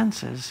day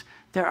senses,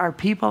 there are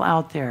people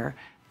out there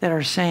that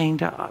are saying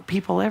to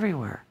people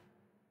everywhere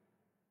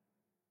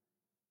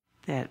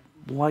that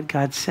what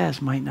God says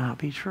might not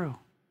be true.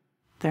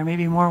 There may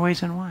be more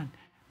ways than one.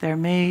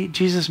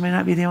 Jesus may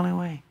not be the only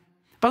way.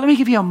 But let me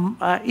give you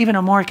even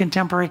a more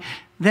contemporary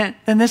than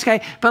this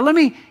guy. But let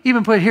me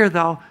even put here,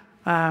 though,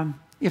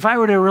 if I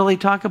were to really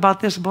talk about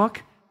this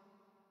book,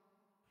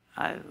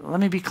 let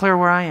me be clear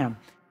where I am.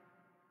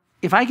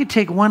 If I could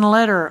take one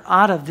letter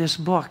out of this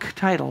book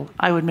title,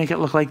 I would make it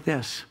look like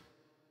this.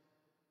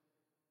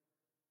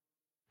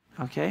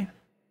 Okay?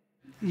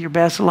 Your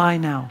best lie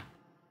now.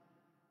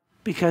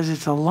 Because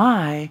it's a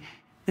lie.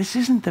 This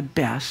isn't the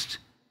best.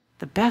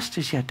 The best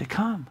is yet to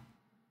come.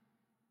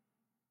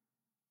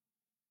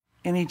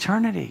 In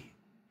eternity.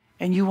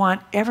 And you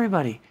want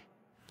everybody,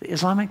 the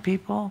Islamic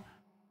people,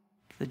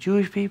 the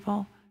Jewish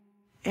people,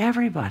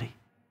 everybody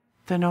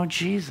to know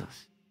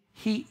Jesus.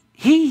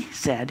 He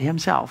said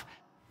himself,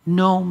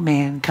 no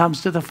man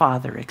comes to the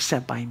Father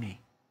except by me.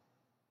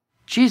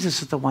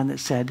 Jesus is the one that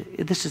said,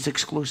 this is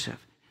exclusive.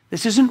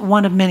 This isn't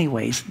one of many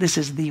ways. This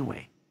is the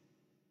way.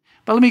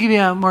 But let me give you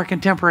a more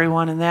contemporary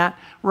one in that.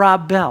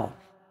 Rob Bell.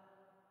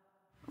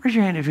 Raise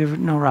your hand if you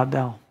know Rob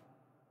Bell.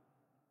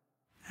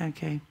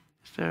 Okay,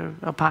 just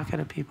a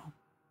pocket of people.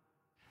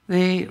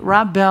 The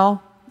Rob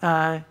Bell,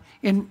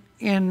 in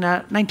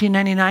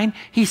 1999,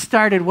 he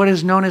started what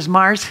is known as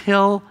Mars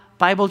Hill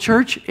Bible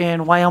Church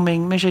in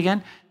Wyoming,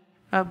 Michigan.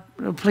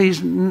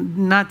 Please,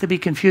 not to be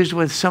confused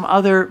with some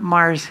other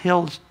Mars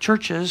Hill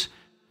churches.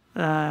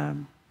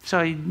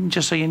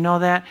 Just so you know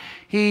that.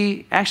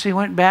 He actually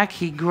went back.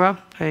 He grew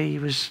up, he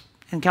was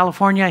in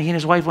California. He and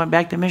his wife went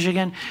back to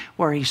Michigan,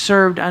 where he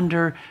served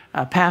under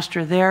a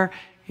pastor there.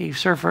 He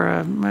served for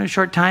a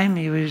short time.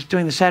 He was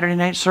doing the Saturday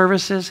night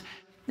services,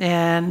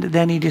 and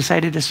then he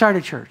decided to start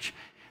a church.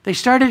 They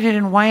started it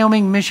in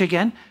Wyoming,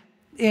 Michigan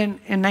in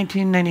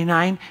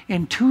 1999.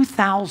 In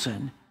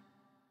 2000,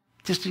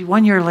 just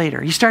 1 year later,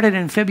 he started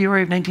in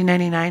February of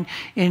 1999.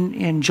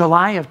 In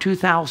July of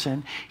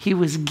 2000, he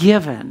was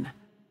given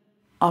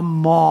a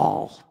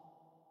mall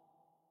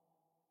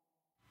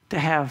to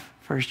have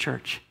for his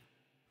church.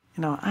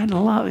 I'd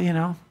love,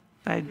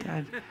 I'd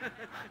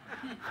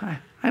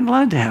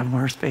love to have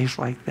more space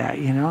like that,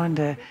 and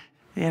to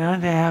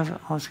have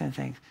all those kind of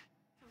things.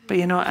 But,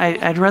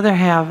 I'd rather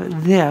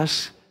have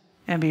this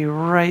and be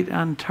right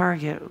on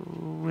target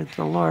with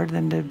the Lord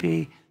than to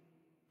be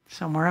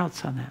somewhere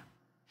else on that.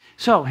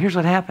 So here's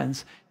what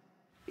happens.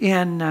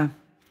 In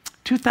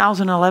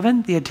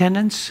 2011, the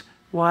attendance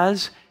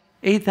was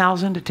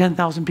 8,000 to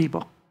 10,000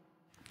 people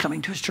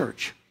coming to his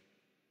church.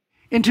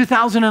 In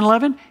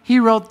 2011, he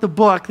wrote the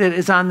book that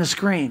is on the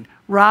screen.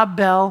 Rob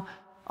Bell,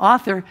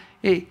 author,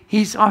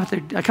 he's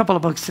authored a couple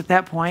of books at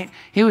that point.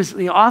 He was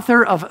the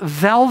author of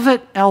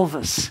Velvet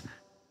Elvis.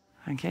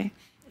 Okay?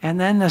 And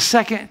then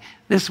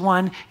this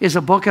one is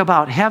a book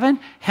about heaven,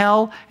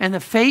 hell, and the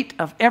fate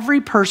of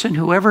every person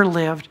who ever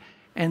lived.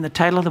 And the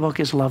title of the book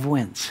is Love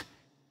Wins.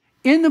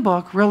 In the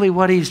book, really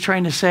what he's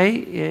trying to say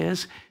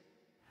is,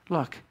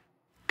 look,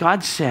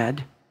 God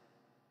said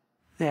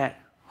that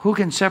who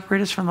can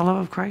separate us from the love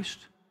of Christ?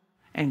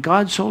 And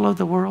God so loved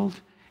the world.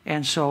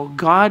 And so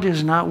God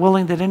is not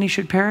willing that any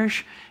should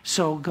perish.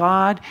 So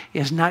God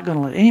is not going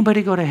to let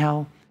anybody go to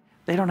hell.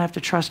 They don't have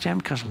to trust him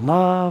because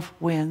love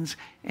wins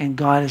and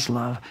God is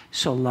love.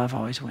 So love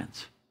always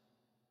wins.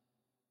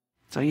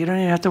 So you don't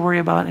even have to worry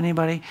about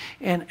anybody.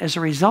 And as a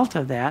result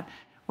of that,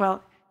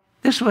 well,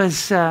 this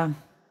was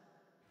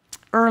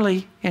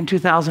early in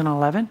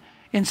 2011.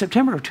 In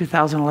September of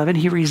 2011,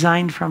 he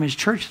resigned from his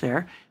church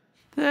there.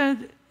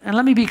 And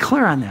let me be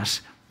clear on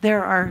this.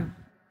 There are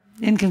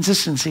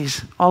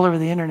inconsistencies all over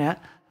the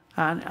internet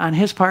on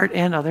his part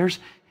and others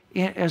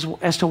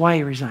as to why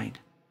he resigned.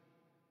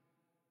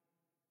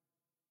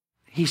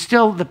 He's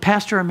still the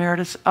pastor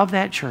emeritus of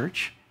that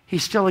church.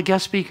 He's still a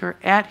guest speaker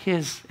at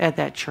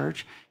that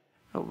church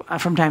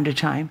from time to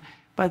time.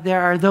 But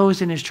there are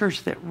those in his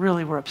church that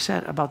really were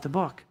upset about the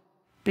book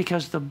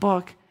because the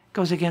book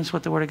goes against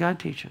what the Word of God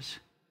teaches.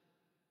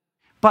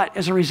 But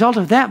as a result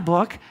of that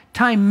book,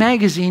 Time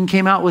magazine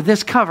came out with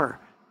this cover.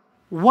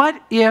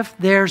 What if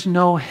there's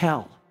no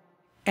hell?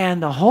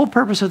 And the whole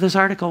purpose of this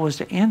article was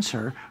to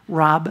answer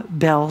Rob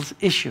Bell's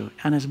issue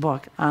on his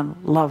book on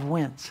Love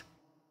Wins.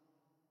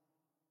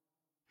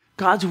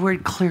 God's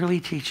Word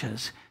clearly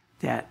teaches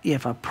that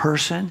if a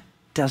person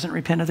doesn't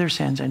repent of their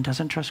sins and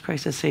doesn't trust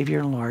Christ as Savior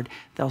and Lord,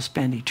 they'll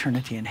spend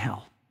eternity in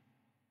hell.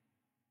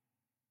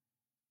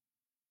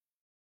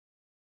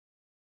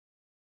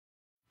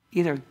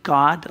 Either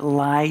God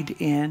lied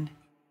in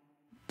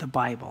the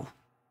Bible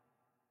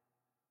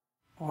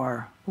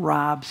or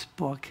Rob's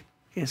book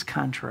is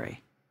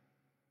contrary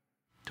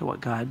to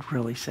what God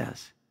really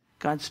says.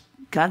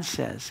 God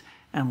says,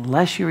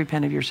 unless you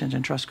repent of your sins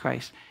and trust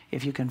Christ,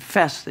 if you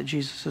confess that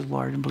Jesus is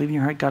Lord and believe in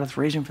your heart God hath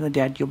raised him from the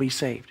dead, you'll be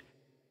saved.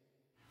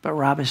 But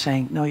Rob is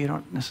saying, no, you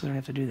don't necessarily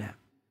have to do that.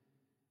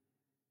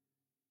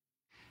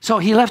 So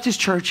he left his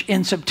church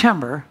in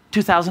September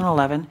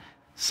 2011.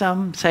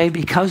 Some say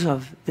because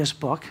of this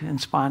book and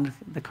spawned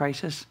the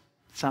crisis.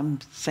 Some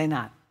say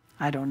not.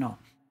 I don't know.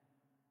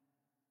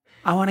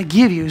 I want to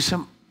give you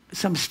some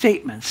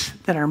statements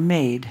that are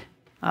made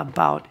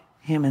about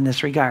him in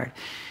this regard.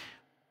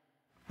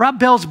 Rob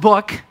Bell's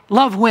book,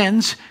 Love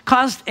Wins,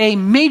 caused a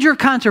major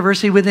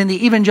controversy within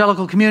the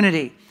evangelical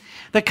community.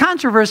 The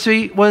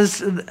controversy was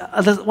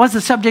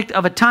the subject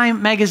of a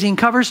Time magazine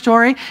cover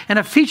story and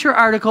a feature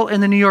article in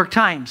the New York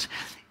Times.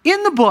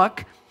 In the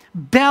book,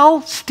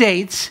 Bell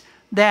states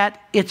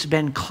that it's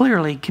been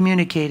clearly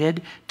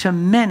communicated to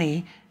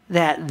many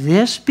that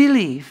this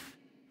belief,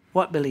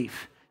 what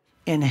belief?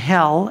 In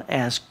hell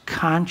as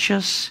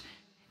conscious,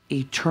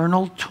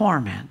 eternal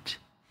torment,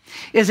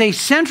 is a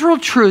central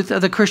truth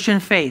of the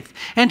Christian faith.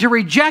 And to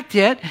reject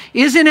it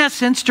is, in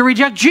essence, to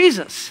reject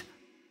Jesus.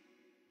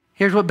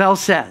 Here's what Bell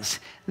says.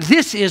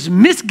 This is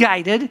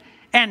misguided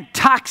and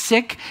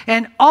toxic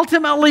and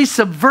ultimately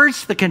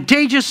subverts the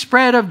contagious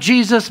spread of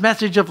Jesus'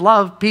 message of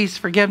love, peace,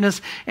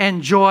 forgiveness,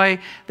 and joy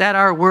that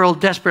our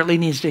world desperately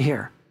needs to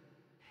hear.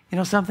 You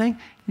know something?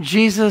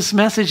 Jesus'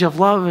 message of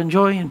love and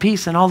joy and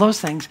peace and all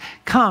those things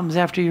comes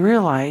after you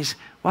realize,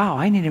 wow,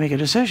 I need to make a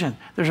decision.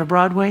 There's a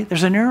broad way,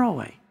 there's a narrow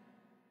way.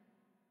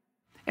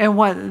 And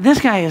what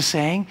this guy is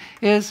saying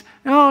is,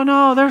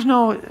 no, there's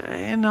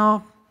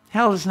no,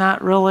 hell is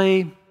not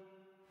really,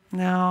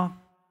 no.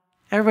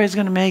 Everybody's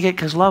going to make it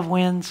because love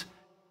wins.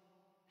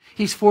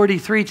 He's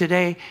 43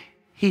 today.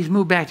 He's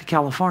moved back to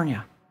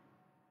California.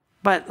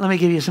 But let me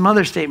give you some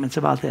other statements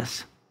about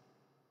this.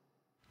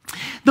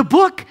 The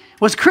book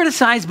was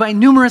criticized by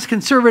numerous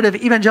conservative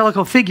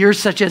evangelical figures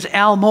such as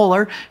Al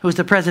Mohler, who was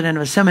the president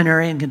of a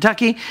seminary in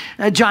Kentucky,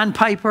 John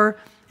Piper,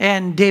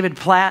 and David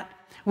Platt,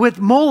 with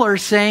Mohler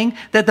saying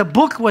that the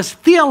book was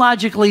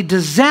theologically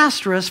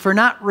disastrous for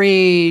not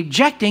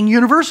rejecting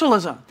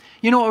universalism.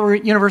 You know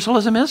what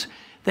universalism is?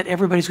 That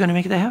everybody's going to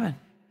make it to heaven.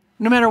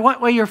 No matter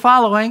what way you're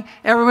following,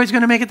 everybody's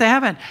going to make it to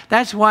heaven.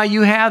 That's why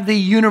you have the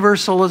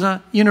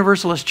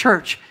Universalist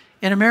Church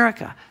in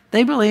America.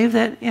 They believe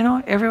that,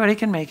 everybody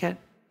can make it.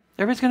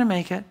 Everybody's going to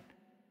make it.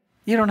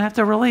 You don't have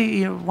to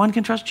really, one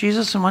can trust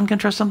Jesus and one can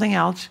trust something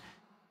else.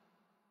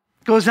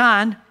 Goes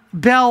on.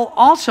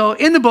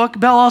 In the book,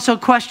 Bell also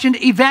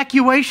questioned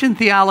evacuation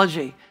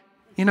theology.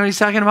 You know what he's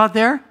talking about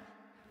there?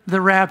 The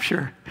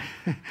rapture.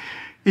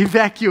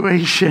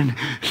 Evacuation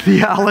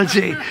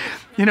theology.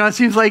 It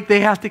seems like they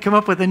have to come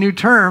up with a new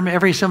term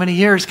every so many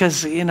years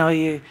because,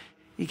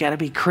 you got to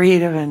be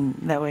creative and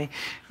that way.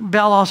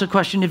 Bell also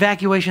questioned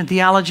evacuation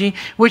theology,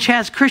 which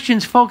has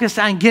Christians focused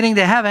on getting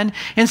to heaven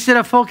instead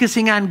of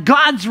focusing on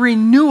God's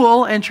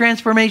renewal and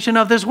transformation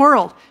of this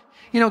world.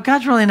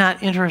 God's really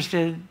not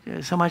interested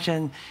so much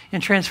in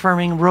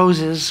transforming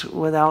roses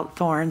without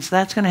thorns.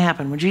 That's going to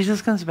happen. When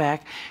Jesus comes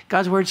back,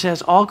 God's word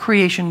says all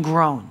creation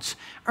groans,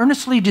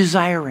 earnestly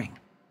desiring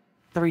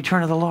the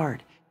return of the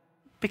Lord.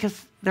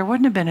 Because there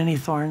wouldn't have been any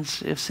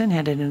thorns if sin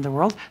had entered into the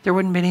world. There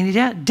wouldn't have been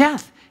any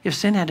death if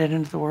sin had entered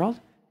into the world.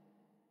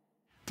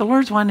 The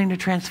Lord's wanting to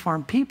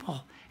transform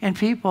people. And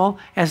people,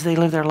 as they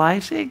live their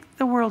lives,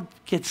 the world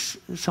gets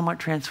somewhat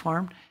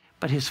transformed.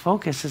 But his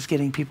focus is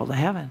getting people to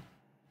heaven.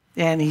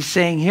 And he's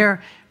saying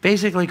here,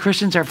 basically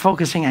Christians are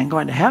focusing on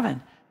going to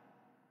heaven.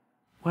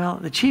 Well,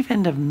 the chief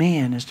end of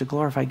man is to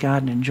glorify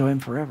God and enjoy him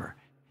forever.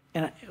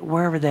 And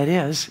wherever that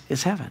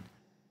is heaven.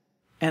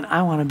 And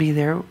I want to be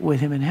there with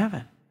him in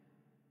heaven.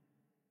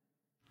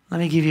 Let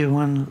me give you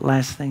one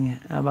last thing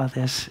about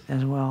this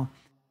as well.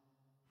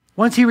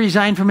 Once he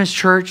resigned from his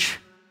church,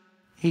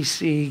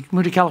 he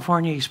moved to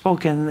California. He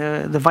spoke in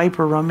the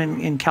Viper Room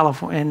in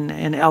California,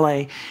 in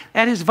LA.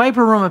 At his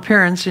Viper Room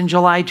appearance in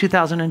July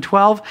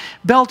 2012,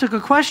 Bell took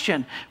a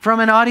question from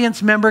an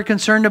audience member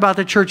concerned about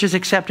the church's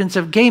acceptance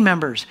of gay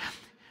members.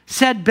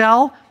 Said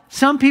Bell,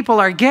 "Some people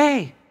are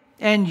gay,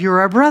 and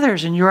you're our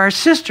brothers, and you're our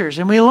sisters,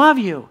 and we love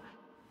you.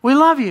 We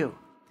love you.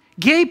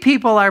 Gay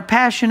people are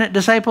passionate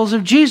disciples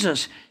of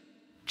Jesus,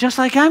 just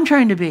like I'm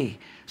trying to be.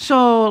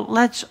 So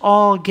let's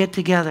all get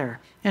together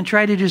and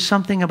try to do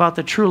something about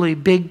the truly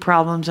big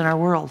problems in our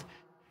world."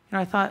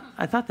 I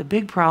thought the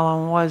big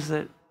problem was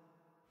that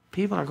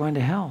people are going to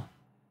hell.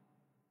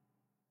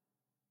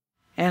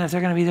 And if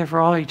they're going to be there for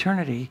all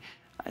eternity,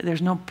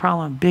 there's no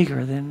problem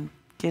bigger than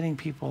getting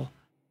people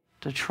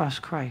to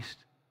trust Christ,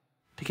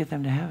 to get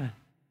them to heaven.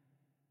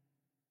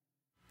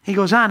 He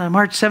goes on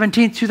March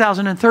 17,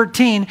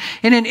 2013,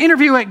 in an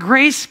interview at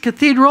Grace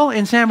Cathedral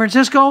in San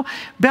Francisco,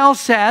 Bell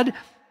said,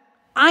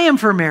 "I am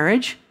for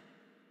marriage.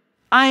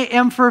 I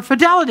am for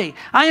fidelity.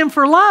 I am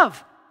for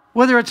love.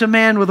 Whether it's a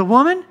man with a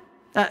woman,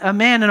 a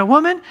man and a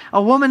woman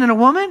and a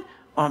woman,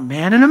 a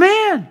man and a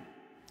man.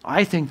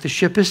 I think the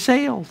ship has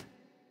sailed."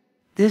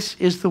 This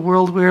is the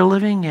world we are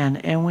living in,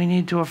 and we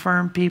need to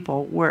affirm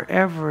people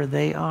wherever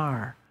they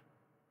are.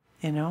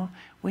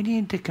 We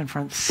need to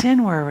confront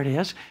sin wherever it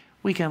is.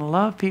 We can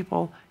love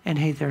people and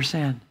hate their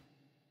sin.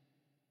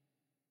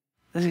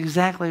 This is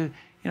exactly,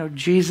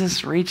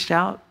 Jesus reached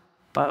out,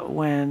 but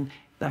when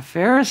the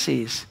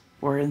Pharisees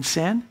were in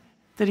sin,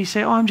 did he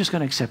say, "Oh, I'm just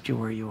going to accept you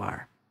where you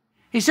are"?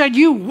 He said,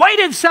 "You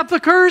whited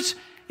sepulchres,"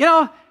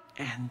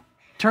 and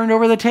turned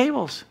over the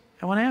tables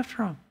and went after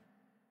them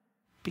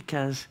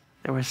because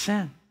there was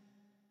sin.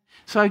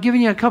 So I've given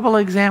you a couple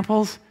of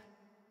examples,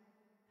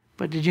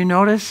 but did you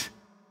notice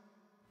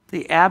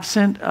the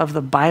absence of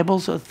the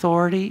Bible's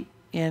authority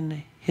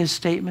in his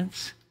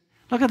statements?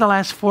 Look at the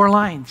last 4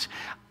 lines.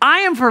 I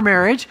am for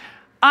marriage.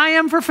 I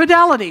am for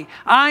fidelity.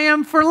 I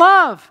am for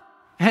love.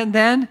 And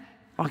then,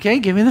 okay,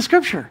 give me the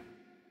scripture.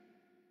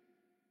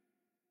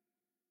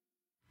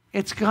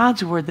 It's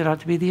God's word that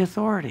ought to be the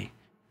authority.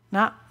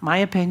 Not my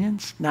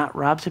opinions, not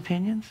Rob's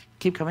opinions.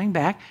 Keep coming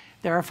back.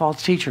 There are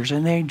false teachers,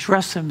 and they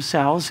dress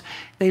themselves.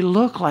 They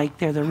look like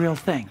they're the real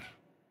thing.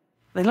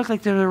 They look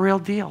like they're the real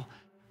deal.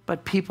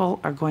 But people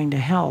are going to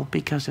hell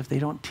because if they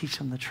don't teach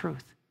them the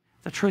truth.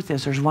 The truth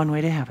is there's one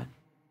way to heaven.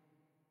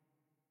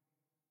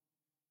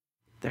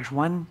 There's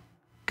one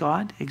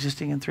God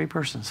existing in 3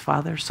 persons,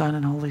 Father, Son,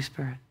 and Holy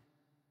Spirit.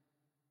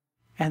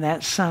 And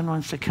that Son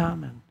wants to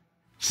come and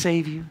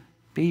save you,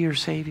 be your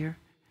Savior.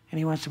 And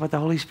he wants to put the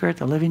Holy Spirit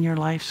to live in your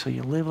life so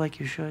you live like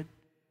you should.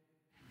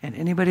 And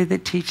anybody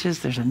that teaches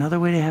there's another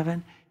way to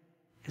heaven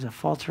is a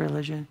false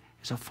religion,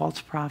 is a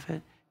false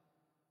prophet.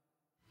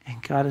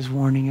 And God is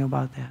warning you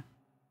about that.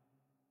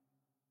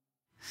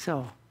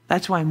 So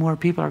that's why more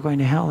people are going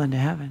to hell than to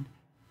heaven,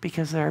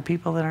 because there are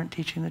people that aren't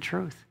teaching the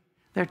truth.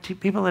 There are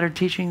people that are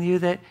teaching you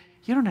that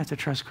you don't have to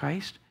trust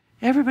Christ.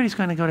 Everybody's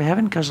going to go to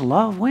heaven because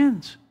love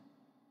wins.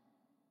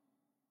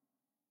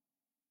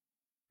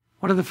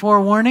 What are the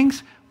 4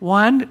 warnings?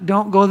 1,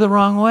 don't go the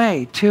wrong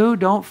way. 2,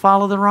 don't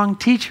follow the wrong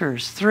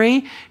teachers.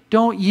 3,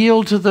 don't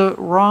yield to the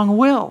wrong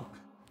will.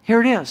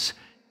 Here it is.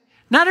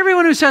 Not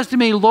everyone who says to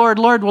me, "Lord,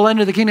 Lord," will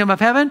enter the kingdom of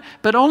heaven,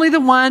 but only the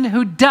one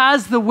who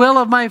does the will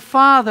of my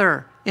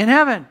Father in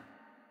heaven.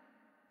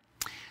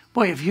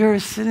 Boy, as you're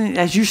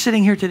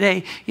sitting here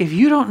today, if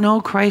you don't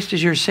know Christ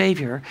as your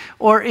Savior,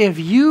 or if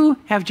you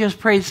have just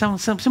prayed some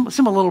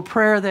simple little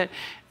prayer that,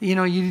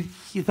 you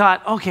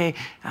thought, okay,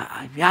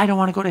 I don't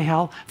want to go to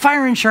hell.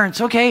 Fire insurance,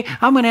 okay,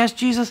 I'm going to ask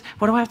Jesus,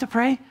 what do I have to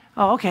pray?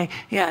 Oh, okay,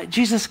 yeah,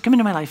 Jesus, come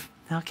into my life.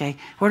 Okay,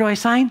 where do I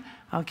sign?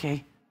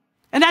 Okay.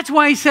 And that's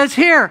why he says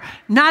here,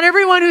 not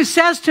everyone who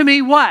says to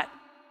me, what?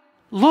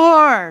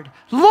 Lord,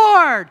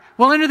 Lord,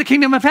 will enter the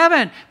kingdom of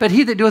heaven, but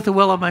he that doeth the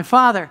will of my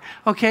Father.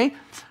 Okay?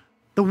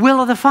 The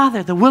will of the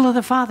Father, the will of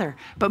the Father.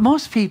 But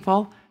most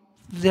people,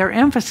 their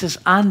emphasis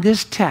on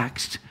this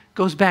text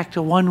goes back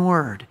to one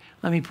word,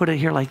 Let me put it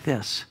here like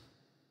this.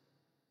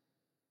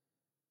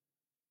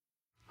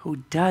 Who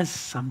does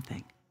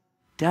something,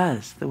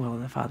 does the will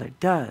of the Father,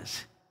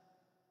 does.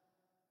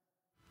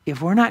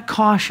 If we're not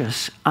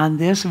cautious on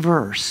this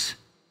verse,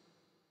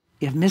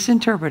 if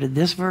misinterpreted,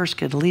 this verse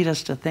could lead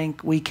us to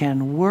think we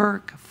can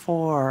work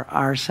for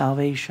our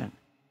salvation.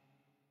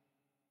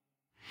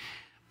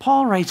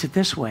 Paul writes it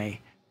this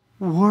way,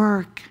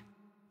 work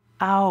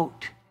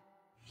out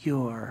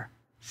your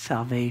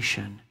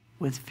salvation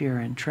with fear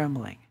and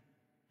trembling,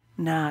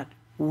 not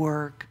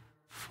work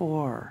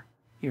for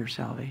your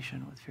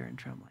salvation with fear and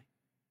trembling.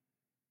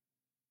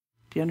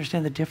 Do you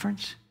understand the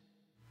difference?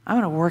 I'm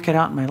going to work it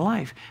out in my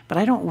life, but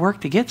I don't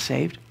work to get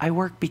saved. I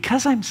work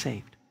because I'm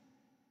saved.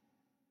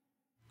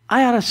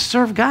 I ought to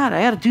serve God.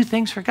 I ought to do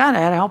things for God.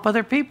 I ought to help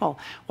other people.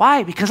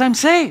 Why? Because I'm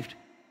saved.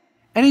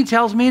 And he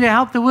tells me to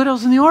help the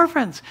widows and the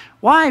orphans.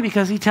 Why?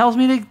 Because he tells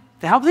me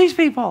to help these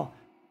people.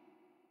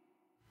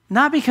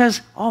 Not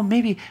because, oh,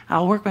 maybe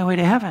I'll work my way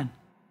to heaven.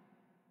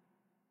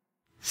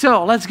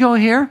 So let's go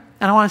here.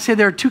 And I want to say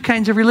there are two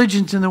kinds of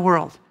religions in the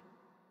world.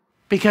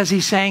 Because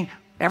he's saying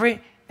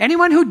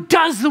anyone who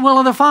does the will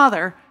of the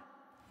Father,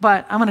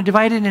 but I'm going to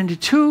divide it into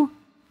two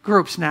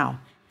groups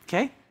now.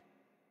 Okay?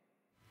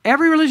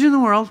 Every religion in the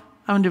world,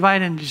 I'm going to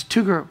divide it into just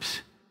two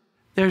groups.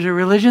 There's a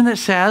religion that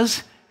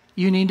says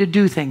you need to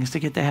do things to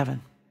get to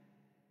heaven.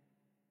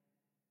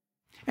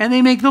 And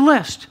they make the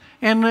list.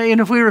 And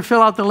if we were to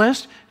fill out the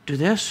list, do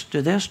this,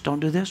 don't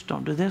do this,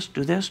 don't do this,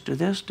 do this, do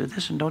this, do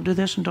this, and don't do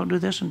this, and don't do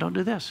this, and don't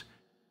do this.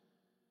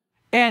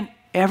 And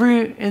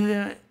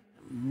however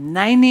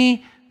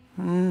many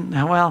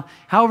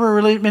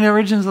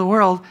religions of the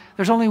world,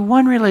 there's only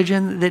one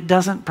religion that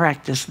doesn't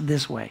practice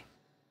this way.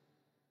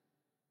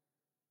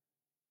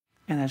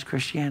 And that's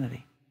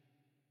Christianity.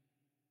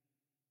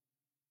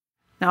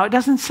 Now, it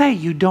doesn't say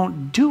you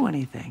don't do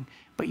anything,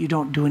 but you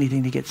don't do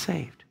anything to get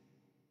saved.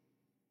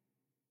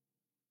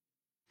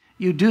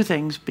 You do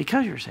things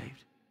because you're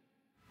saved,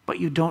 but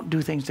you don't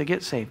do things to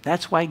get saved.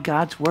 That's why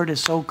God's word is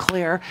so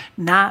clear,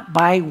 not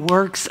by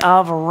works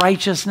of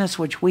righteousness,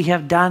 which we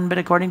have done, but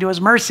according to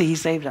his mercy, he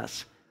saved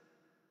us.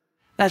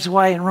 That's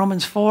why in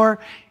Romans 4,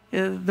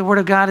 the word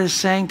of God is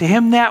saying, to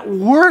him that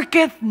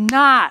worketh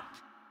not,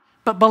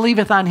 but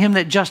believeth on him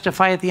that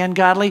justifieth the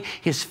ungodly,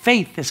 his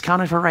faith is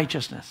counted for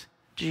righteousness.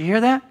 Did you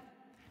hear that?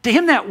 To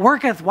him that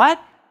worketh what?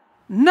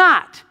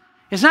 Not.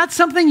 It's not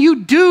something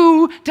you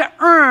do to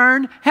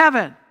earn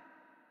heaven.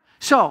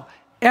 So,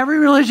 every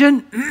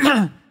religion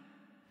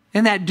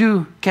in that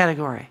do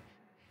category.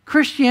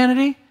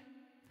 Christianity,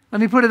 let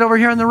me put it over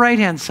here on the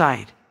right-hand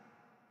side.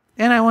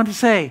 And I want to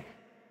say,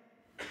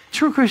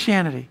 true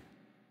Christianity.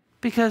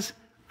 Because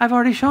I've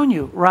already shown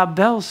you Rob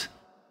Bell's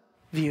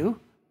view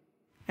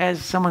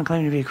as someone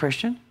claiming to be a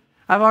Christian.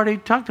 I've already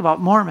talked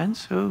about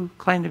Mormons who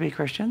claim to be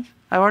Christians.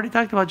 I've already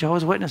talked about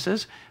Jehovah's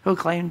Witnesses who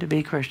claim to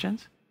be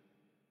Christians.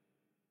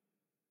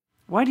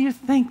 Why do you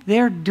think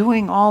they're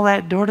doing all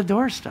that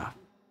door-to-door stuff?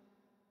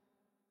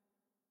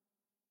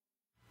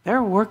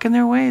 They're working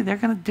their way. They're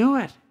going to do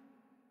it.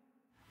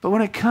 But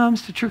when it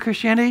comes to true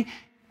Christianity,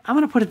 I'm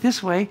going to put it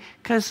this way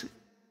because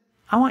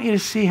I want you to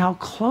see how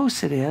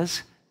close it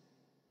is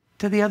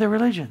to the other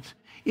religions.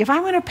 If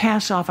I'm going to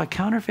pass off a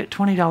counterfeit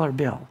 $20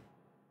 bill,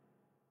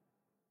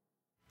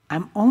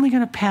 I'm only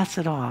going to pass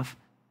it off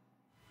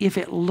if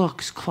it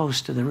looks close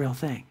to the real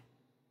thing.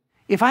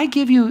 If I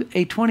give you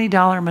a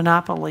 $20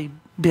 Monopoly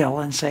bill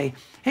and say,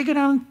 hey, go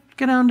down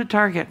to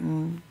Target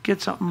and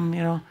get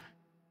something,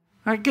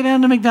 or get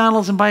down to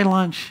McDonald's and buy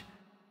lunch,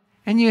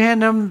 and you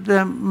hand them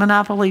the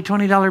Monopoly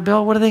 $20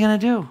 bill, what are they going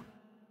to do?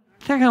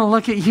 They're going to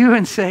look at you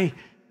and say,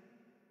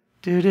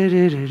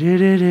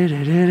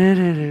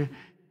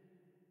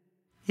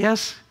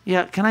 yes,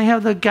 yeah, can I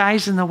have the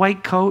guys in the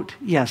white coat?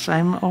 Yes,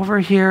 I'm over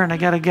here and I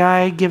got a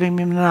guy giving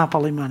me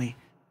Monopoly money.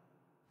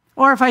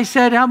 Or if I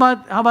said, how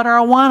about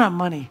our Awana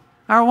money,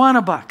 our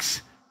Awana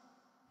bucks?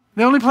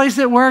 The only place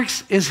that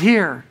works is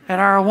here at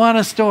our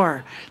Awana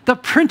store, the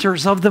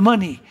printers of the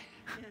money.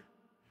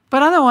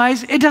 But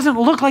otherwise, it doesn't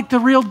look like the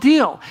real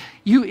deal.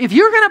 If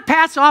you're going to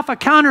pass off a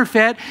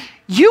counterfeit,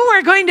 you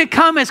are going to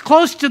come as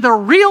close to the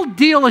real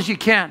deal as you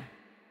can.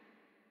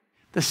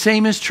 The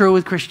same is true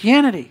with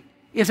Christianity.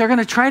 If they're going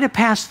to try to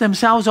pass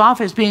themselves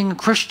off as being a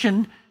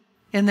Christian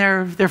in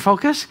their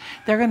focus,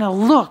 they're going to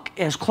look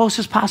as close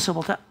as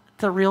possible to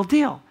the real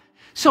deal.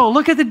 So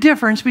look at the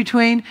difference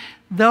between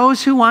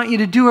those who want you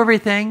to do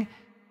everything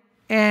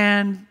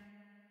and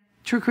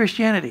true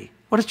Christianity.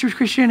 What does true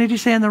Christianity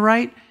say on the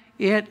right?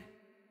 It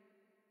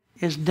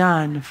is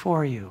done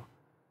for you.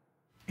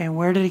 And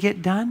where did it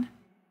get done?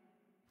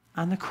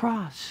 On the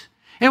cross.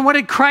 And what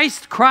did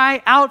Christ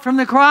cry out from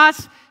the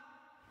cross?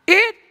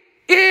 It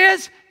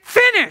is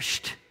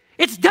finished.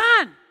 It's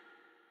done.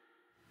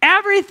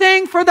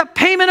 Everything for the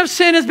payment of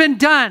sin has been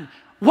done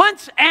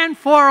once and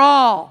for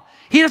all.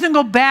 He doesn't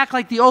go back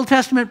like the Old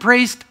Testament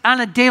priest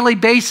on a daily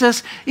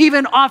basis,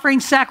 even offering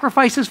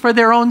sacrifices for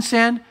their own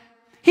sin.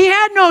 He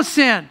had no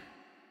sin.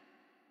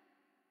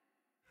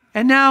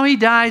 And now he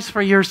dies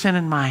for your sin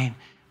and mine,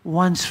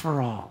 once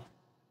for all.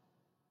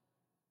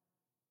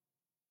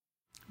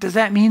 Does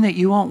that mean that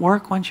you won't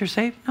work once you're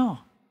saved? No.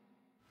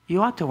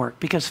 You ought to work,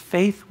 because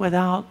faith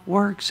without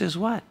works is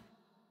what?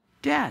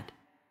 Dead.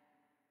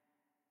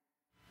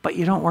 But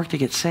you don't work to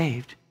get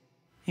saved.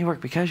 You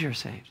work because you're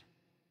saved.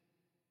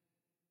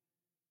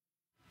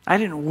 I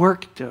didn't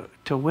work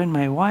to win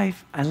my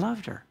wife. I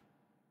loved her.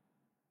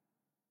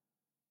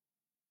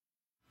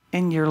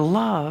 And your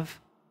love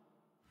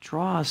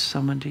draws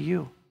someone to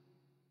you.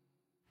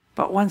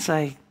 But once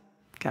I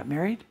got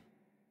married,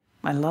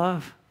 my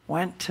love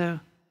went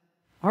to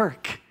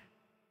work.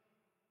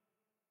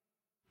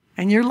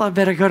 And your love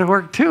better go to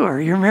work too,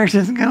 or your marriage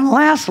isn't going to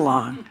last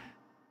long.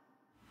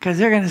 Because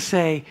they're going to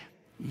say,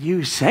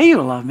 you say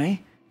you love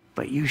me,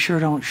 but you sure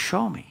don't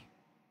show me.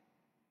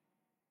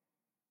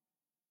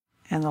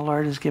 And the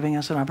Lord is giving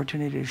us an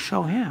opportunity to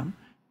show him,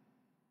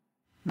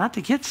 not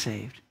to get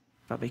saved,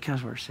 but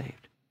because we're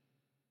saved.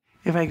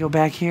 If I go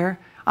back here,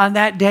 on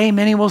that day,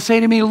 many will say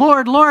to me,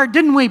 Lord, Lord,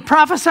 didn't we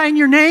prophesy in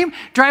your name,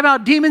 drive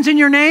out demons in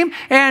your name,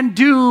 and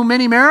do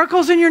many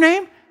miracles in your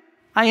name?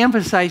 I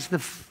emphasize the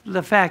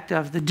fact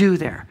of the do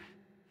there.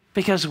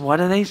 Because what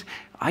are they?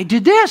 I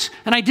did this,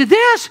 and I did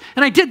this,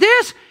 and I did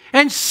this.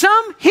 And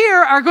some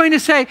here are going to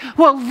say,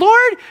 well,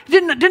 Lord,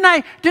 didn't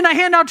I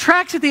hand out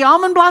tracts at the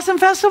Almond Blossom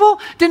Festival?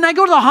 Didn't I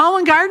go to the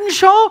Holland Garden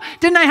Show?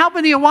 Didn't I help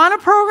in the Awana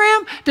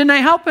program? Didn't I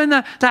help in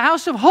the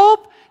House of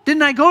Hope?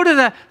 Didn't I go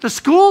to the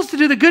schools to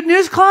do the Good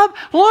News Club?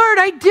 Lord,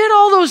 I did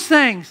all those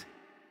things.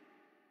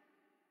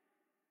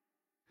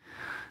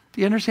 Do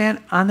you understand?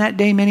 On that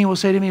day, many will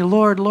say to me,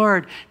 Lord,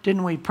 Lord,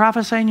 didn't we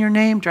prophesy in your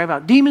name, drive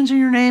out demons in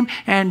your name,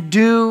 and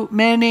do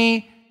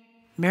many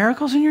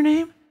miracles in your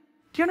name?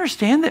 Do you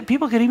understand that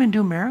people can even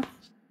do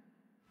miracles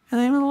in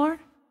the name of the Lord?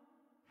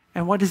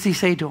 And what does he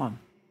say to them?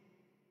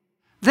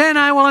 Then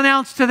I will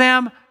announce to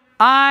them,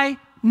 I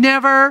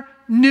never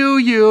knew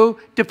you.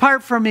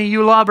 Depart from me,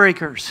 you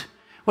lawbreakers.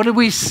 What did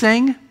we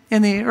sing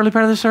in the early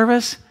part of the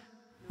service?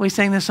 We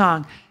sang the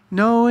song,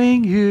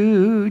 knowing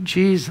you,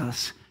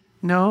 Jesus,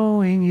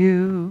 knowing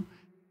you.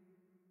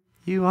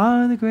 You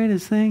are the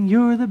greatest thing.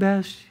 You're the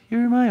best.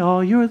 You're my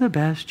all. You're the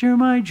best. You're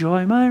my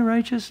joy, my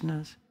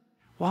righteousness.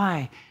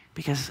 Why?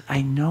 Because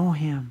I know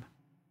him.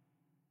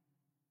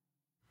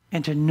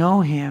 And to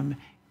know him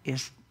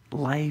is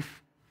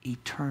life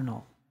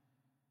eternal.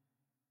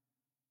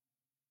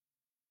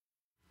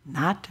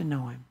 Not to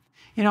know him.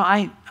 You know,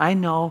 I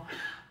know,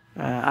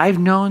 I've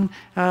known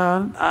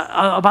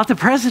about the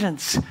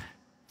presidents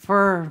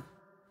for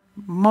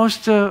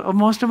most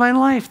of my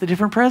life, the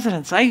different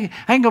presidents. I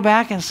can go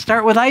back and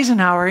start with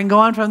Eisenhower and go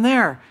on from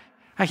there.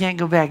 I can't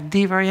go back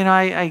deeper. You know,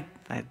 I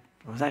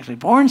was actually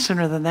born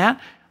sooner than that,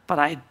 but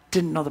I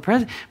didn't know the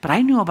president. But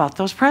I knew about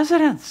those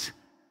presidents.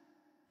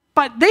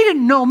 But they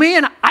didn't know me,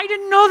 and I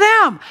didn't know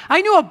them.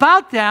 I knew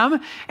about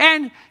them,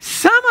 and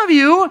some of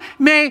you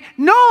may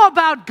know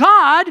about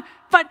God,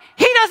 but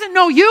he doesn't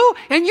know you,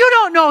 and you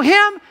don't know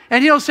him,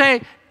 and he'll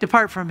say,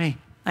 depart from me.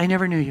 I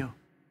never knew you.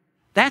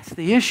 That's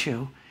the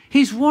issue.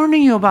 He's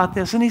warning you about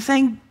this, and he's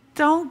saying,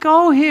 don't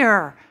go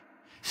here.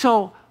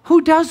 So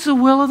who does the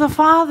will of the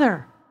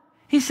Father?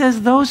 He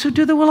says those who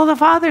do the will of the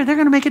Father, they're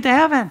going to make it to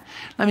heaven.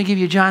 Let me give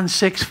you John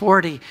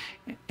 6:40,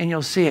 and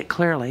you'll see it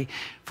clearly.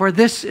 For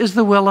this is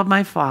the will of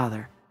my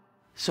Father.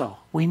 So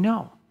we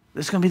know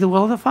this is going to be the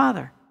will of the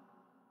Father.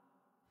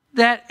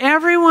 That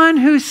everyone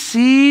who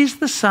sees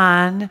the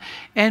Son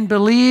and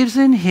believes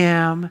in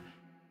him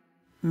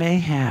may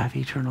have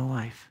eternal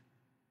life.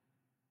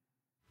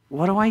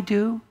 What do I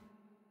do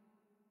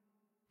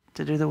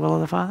to do the will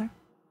of the Father?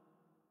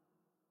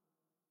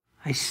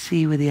 I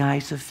see with the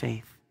eyes of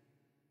faith.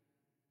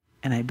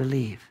 And I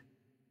believe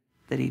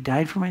that he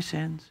died for my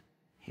sins,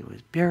 he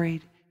was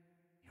buried,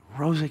 he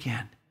rose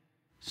again,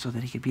 so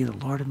that he could be the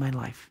Lord of my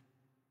life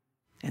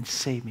and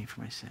save me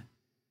from my sin.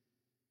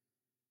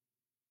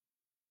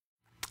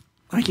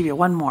 Let me give you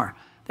one more.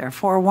 There are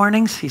 4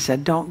 warnings. He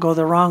said, don't go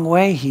the wrong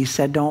way. He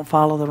said, don't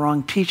follow the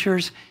wrong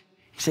teachers.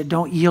 He said,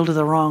 don't yield to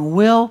the wrong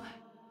will.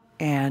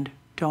 And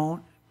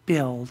don't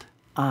build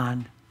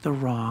on the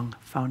wrong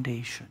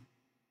foundation.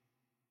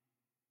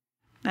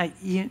 Now,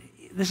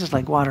 this is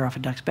like water off a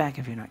duck's back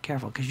if you're not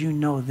careful, because you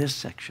know this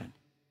section.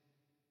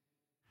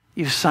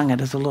 You've sung it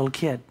as a little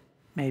kid,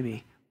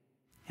 maybe.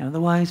 You know,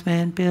 the wise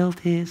man built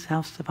his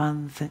house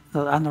on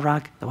the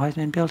rock. The wise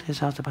man built his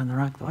house upon the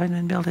rock. The wise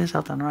man built his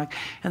house on the rock.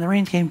 And the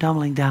rains came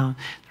tumbling down.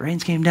 The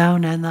rains came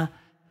down and the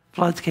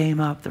floods came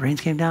up. The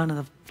rains came down and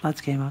the floods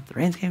came up. The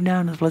rains came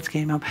down and the floods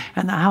came up.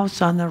 And the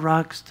house on the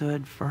rock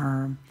stood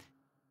firm.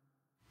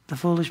 The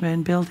foolish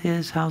man built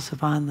his house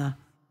upon the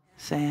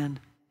sand.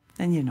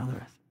 And you know the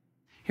rest.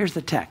 Here's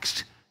the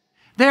text.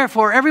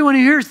 Therefore, everyone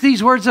who hears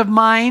these words of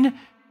mine,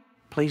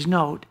 please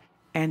note,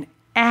 and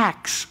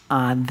acts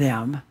on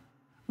them,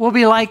 will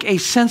be like a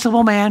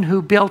sensible man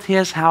who built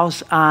his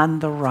house on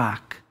the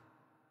rock.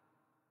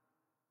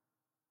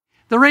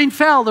 The rain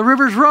fell, the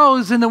rivers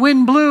rose, and the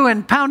wind blew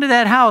and pounded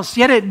that house.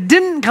 Yet it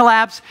didn't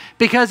collapse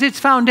because its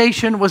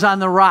foundation was on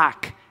the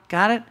rock.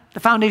 Got it? The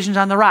foundation's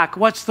on the rock.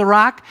 What's the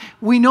rock?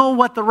 We know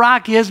what the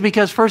rock is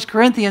because 1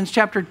 Corinthians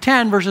chapter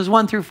 10, verses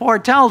 1 through 4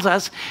 tells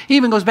us. It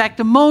even goes back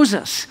to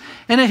Moses.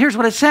 And here's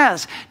what it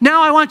says.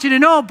 Now I want you to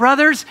know,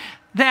 brothers,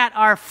 that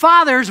our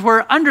fathers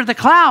were under the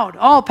cloud,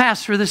 all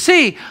passed through the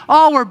sea.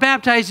 All were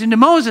baptized into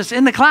Moses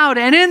in the cloud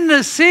and in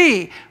the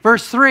sea.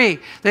 Verse 3,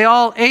 they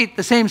all ate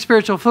the same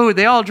spiritual food.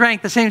 They all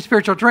drank the same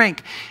spiritual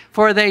drink,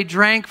 for they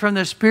drank from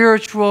the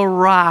spiritual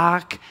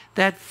rock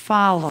that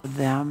followed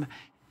them,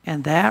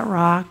 and that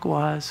rock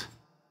was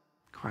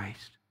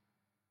Christ.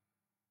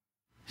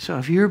 So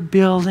if you're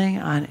building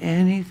on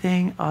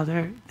anything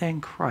other than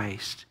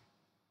Christ,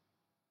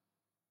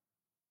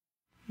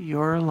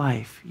 your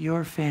life,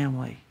 your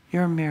family,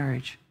 your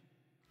marriage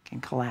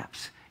can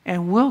collapse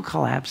and will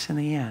collapse in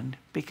the end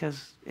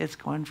because it's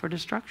going for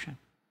destruction.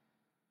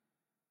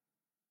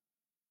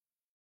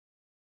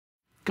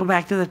 Go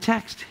back to the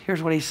text.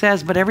 Here's what he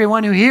says. But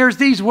everyone who hears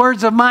these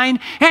words of mine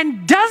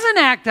and doesn't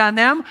act on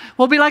them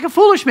will be like a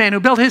foolish man who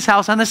built his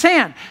house on the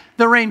sand.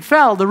 The rain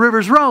fell, the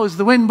rivers rose,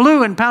 the wind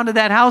blew and pounded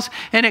that house,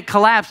 and it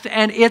collapsed,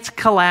 and its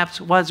collapse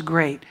was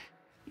great.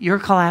 Your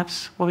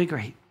collapse will be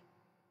great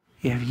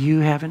if you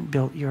haven't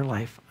built your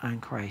life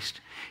on Christ.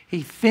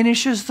 He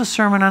finishes the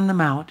Sermon on the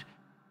Mount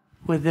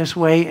with this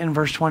way in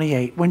verse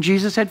 28. When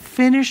Jesus had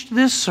finished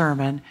this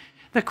sermon,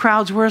 the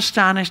crowds were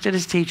astonished at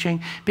his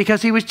teaching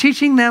because he was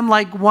teaching them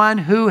like one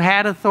who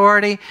had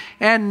authority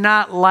and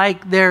not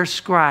like their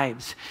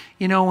scribes.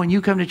 You know, when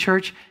you come to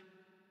church,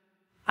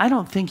 I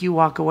don't think you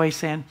walk away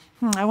saying,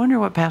 I wonder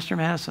what Pastor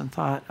Madison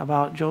thought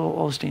about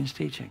Joel Osteen's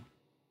teaching.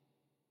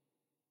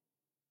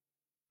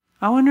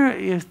 I wonder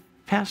if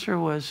Pastor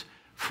was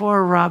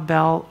for Rob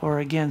Bell or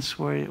against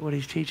what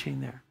he's teaching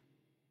there.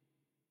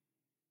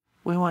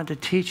 We want to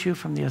teach you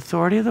from the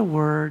authority of the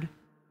Word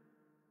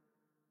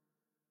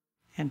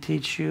and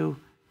teach you,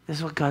 this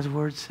is what God's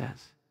Word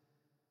says.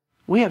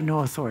 We have no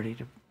authority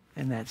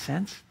in that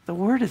sense. The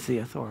Word is the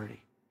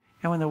authority.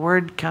 And when the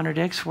Word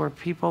contradicts where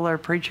people are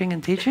preaching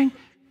and teaching,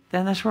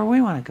 then that's where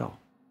we want to go.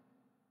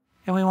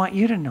 And we want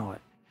you to know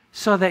it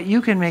so that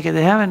you can make it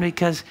to heaven,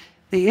 because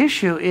the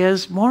issue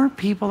is more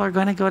people are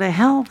going to go to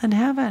hell than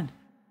heaven.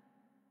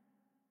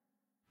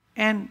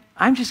 And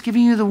I'm just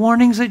giving you the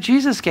warnings that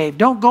Jesus gave.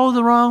 Don't go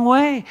the wrong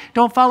way.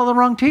 Don't follow the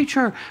wrong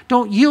teacher.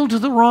 Don't yield to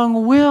the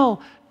wrong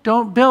will.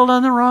 Don't build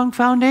on the wrong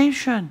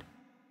foundation.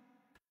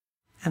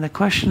 And the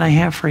question I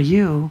have for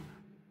you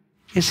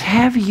is,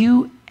 have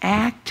you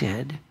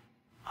acted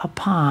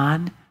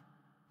upon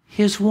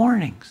his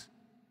warnings?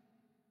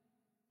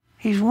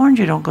 He's warned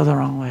you don't go the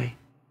wrong way.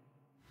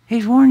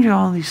 He's warned you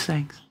all these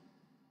things.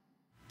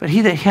 But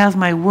he that hath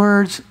my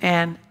words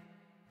and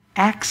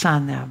acts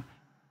on them,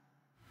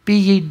 be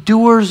ye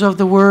doers of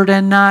the word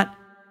and not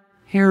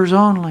hearers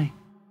only.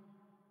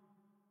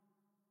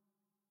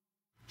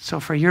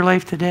 So for your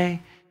life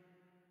today,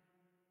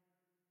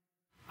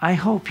 I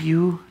hope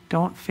you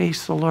don't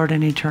face the Lord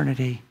in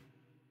eternity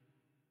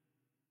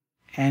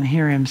and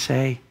hear him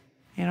say,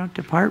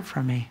 depart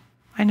from me.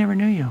 I never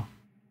knew you.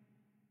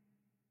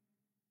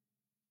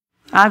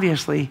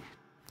 Obviously,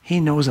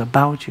 he knows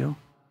about you.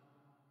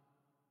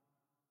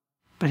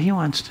 But he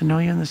wants to know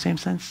you in the same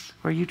sense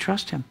where you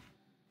trust him.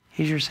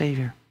 He's your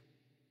Savior.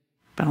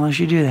 But unless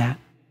you do that,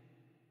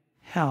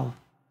 hell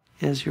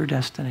is your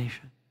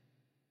destination.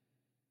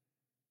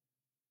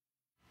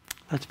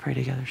 Let's pray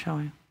together, shall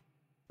we?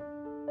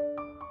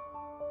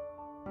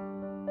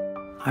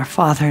 Our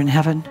Father in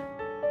heaven,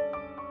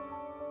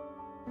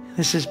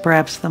 this is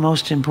perhaps the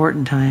most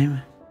important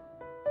time.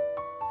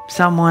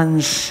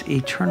 Someone's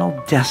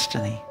eternal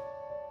destiny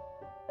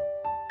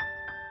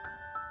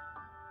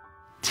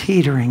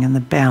teetering in the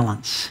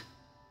balance.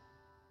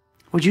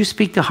 Would you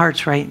speak to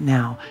hearts right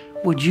now?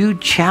 Would you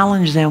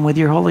challenge them with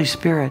your Holy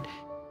Spirit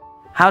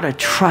how to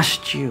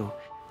trust you,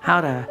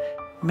 how to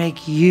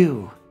make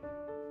you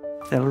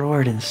the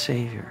Lord and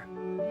Savior?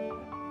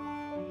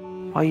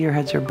 While your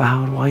heads are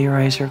bowed, while your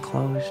eyes are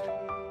closed.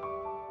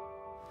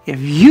 If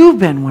you've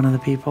been one of the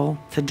people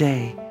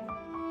today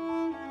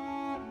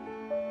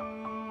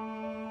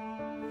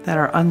that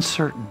are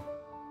uncertain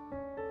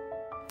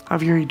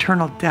of your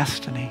eternal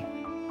destiny,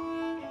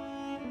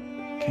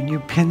 can you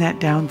pin that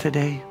down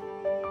today?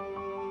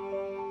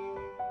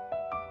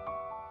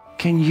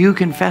 Can you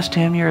confess to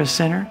him you're a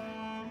sinner?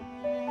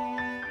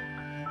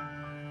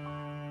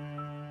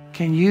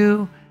 Can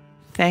you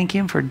thank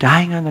him for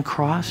dying on the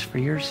cross for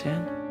your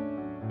sin?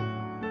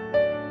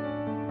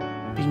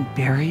 Being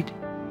buried,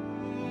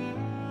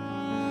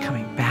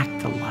 coming back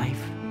to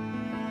life.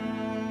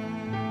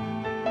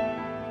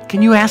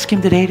 Can you ask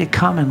him today to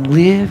come and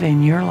live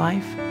in your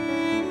life,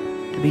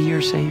 to be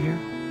your Savior?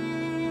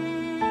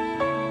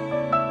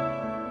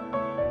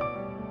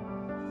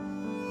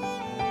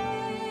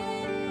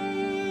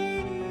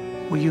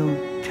 Will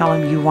you tell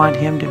him you want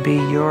him to be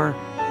your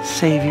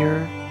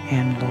Savior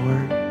and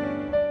Lord?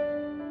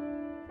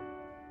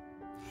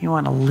 You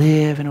want to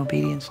live in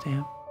obedience to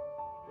him?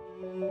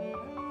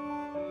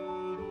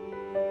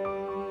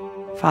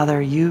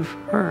 Father, you've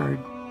heard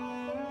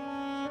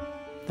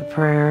the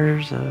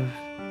prayers of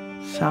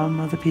some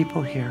of the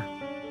people here.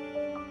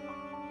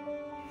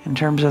 in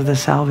terms of the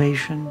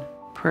salvation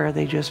prayer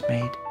they just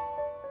made.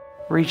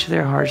 Reach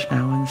their hearts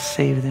now and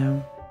save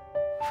them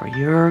for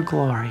your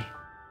glory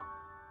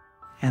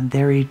and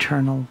their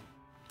eternal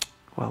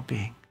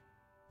well-being.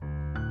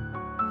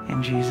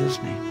 In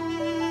Jesus' name.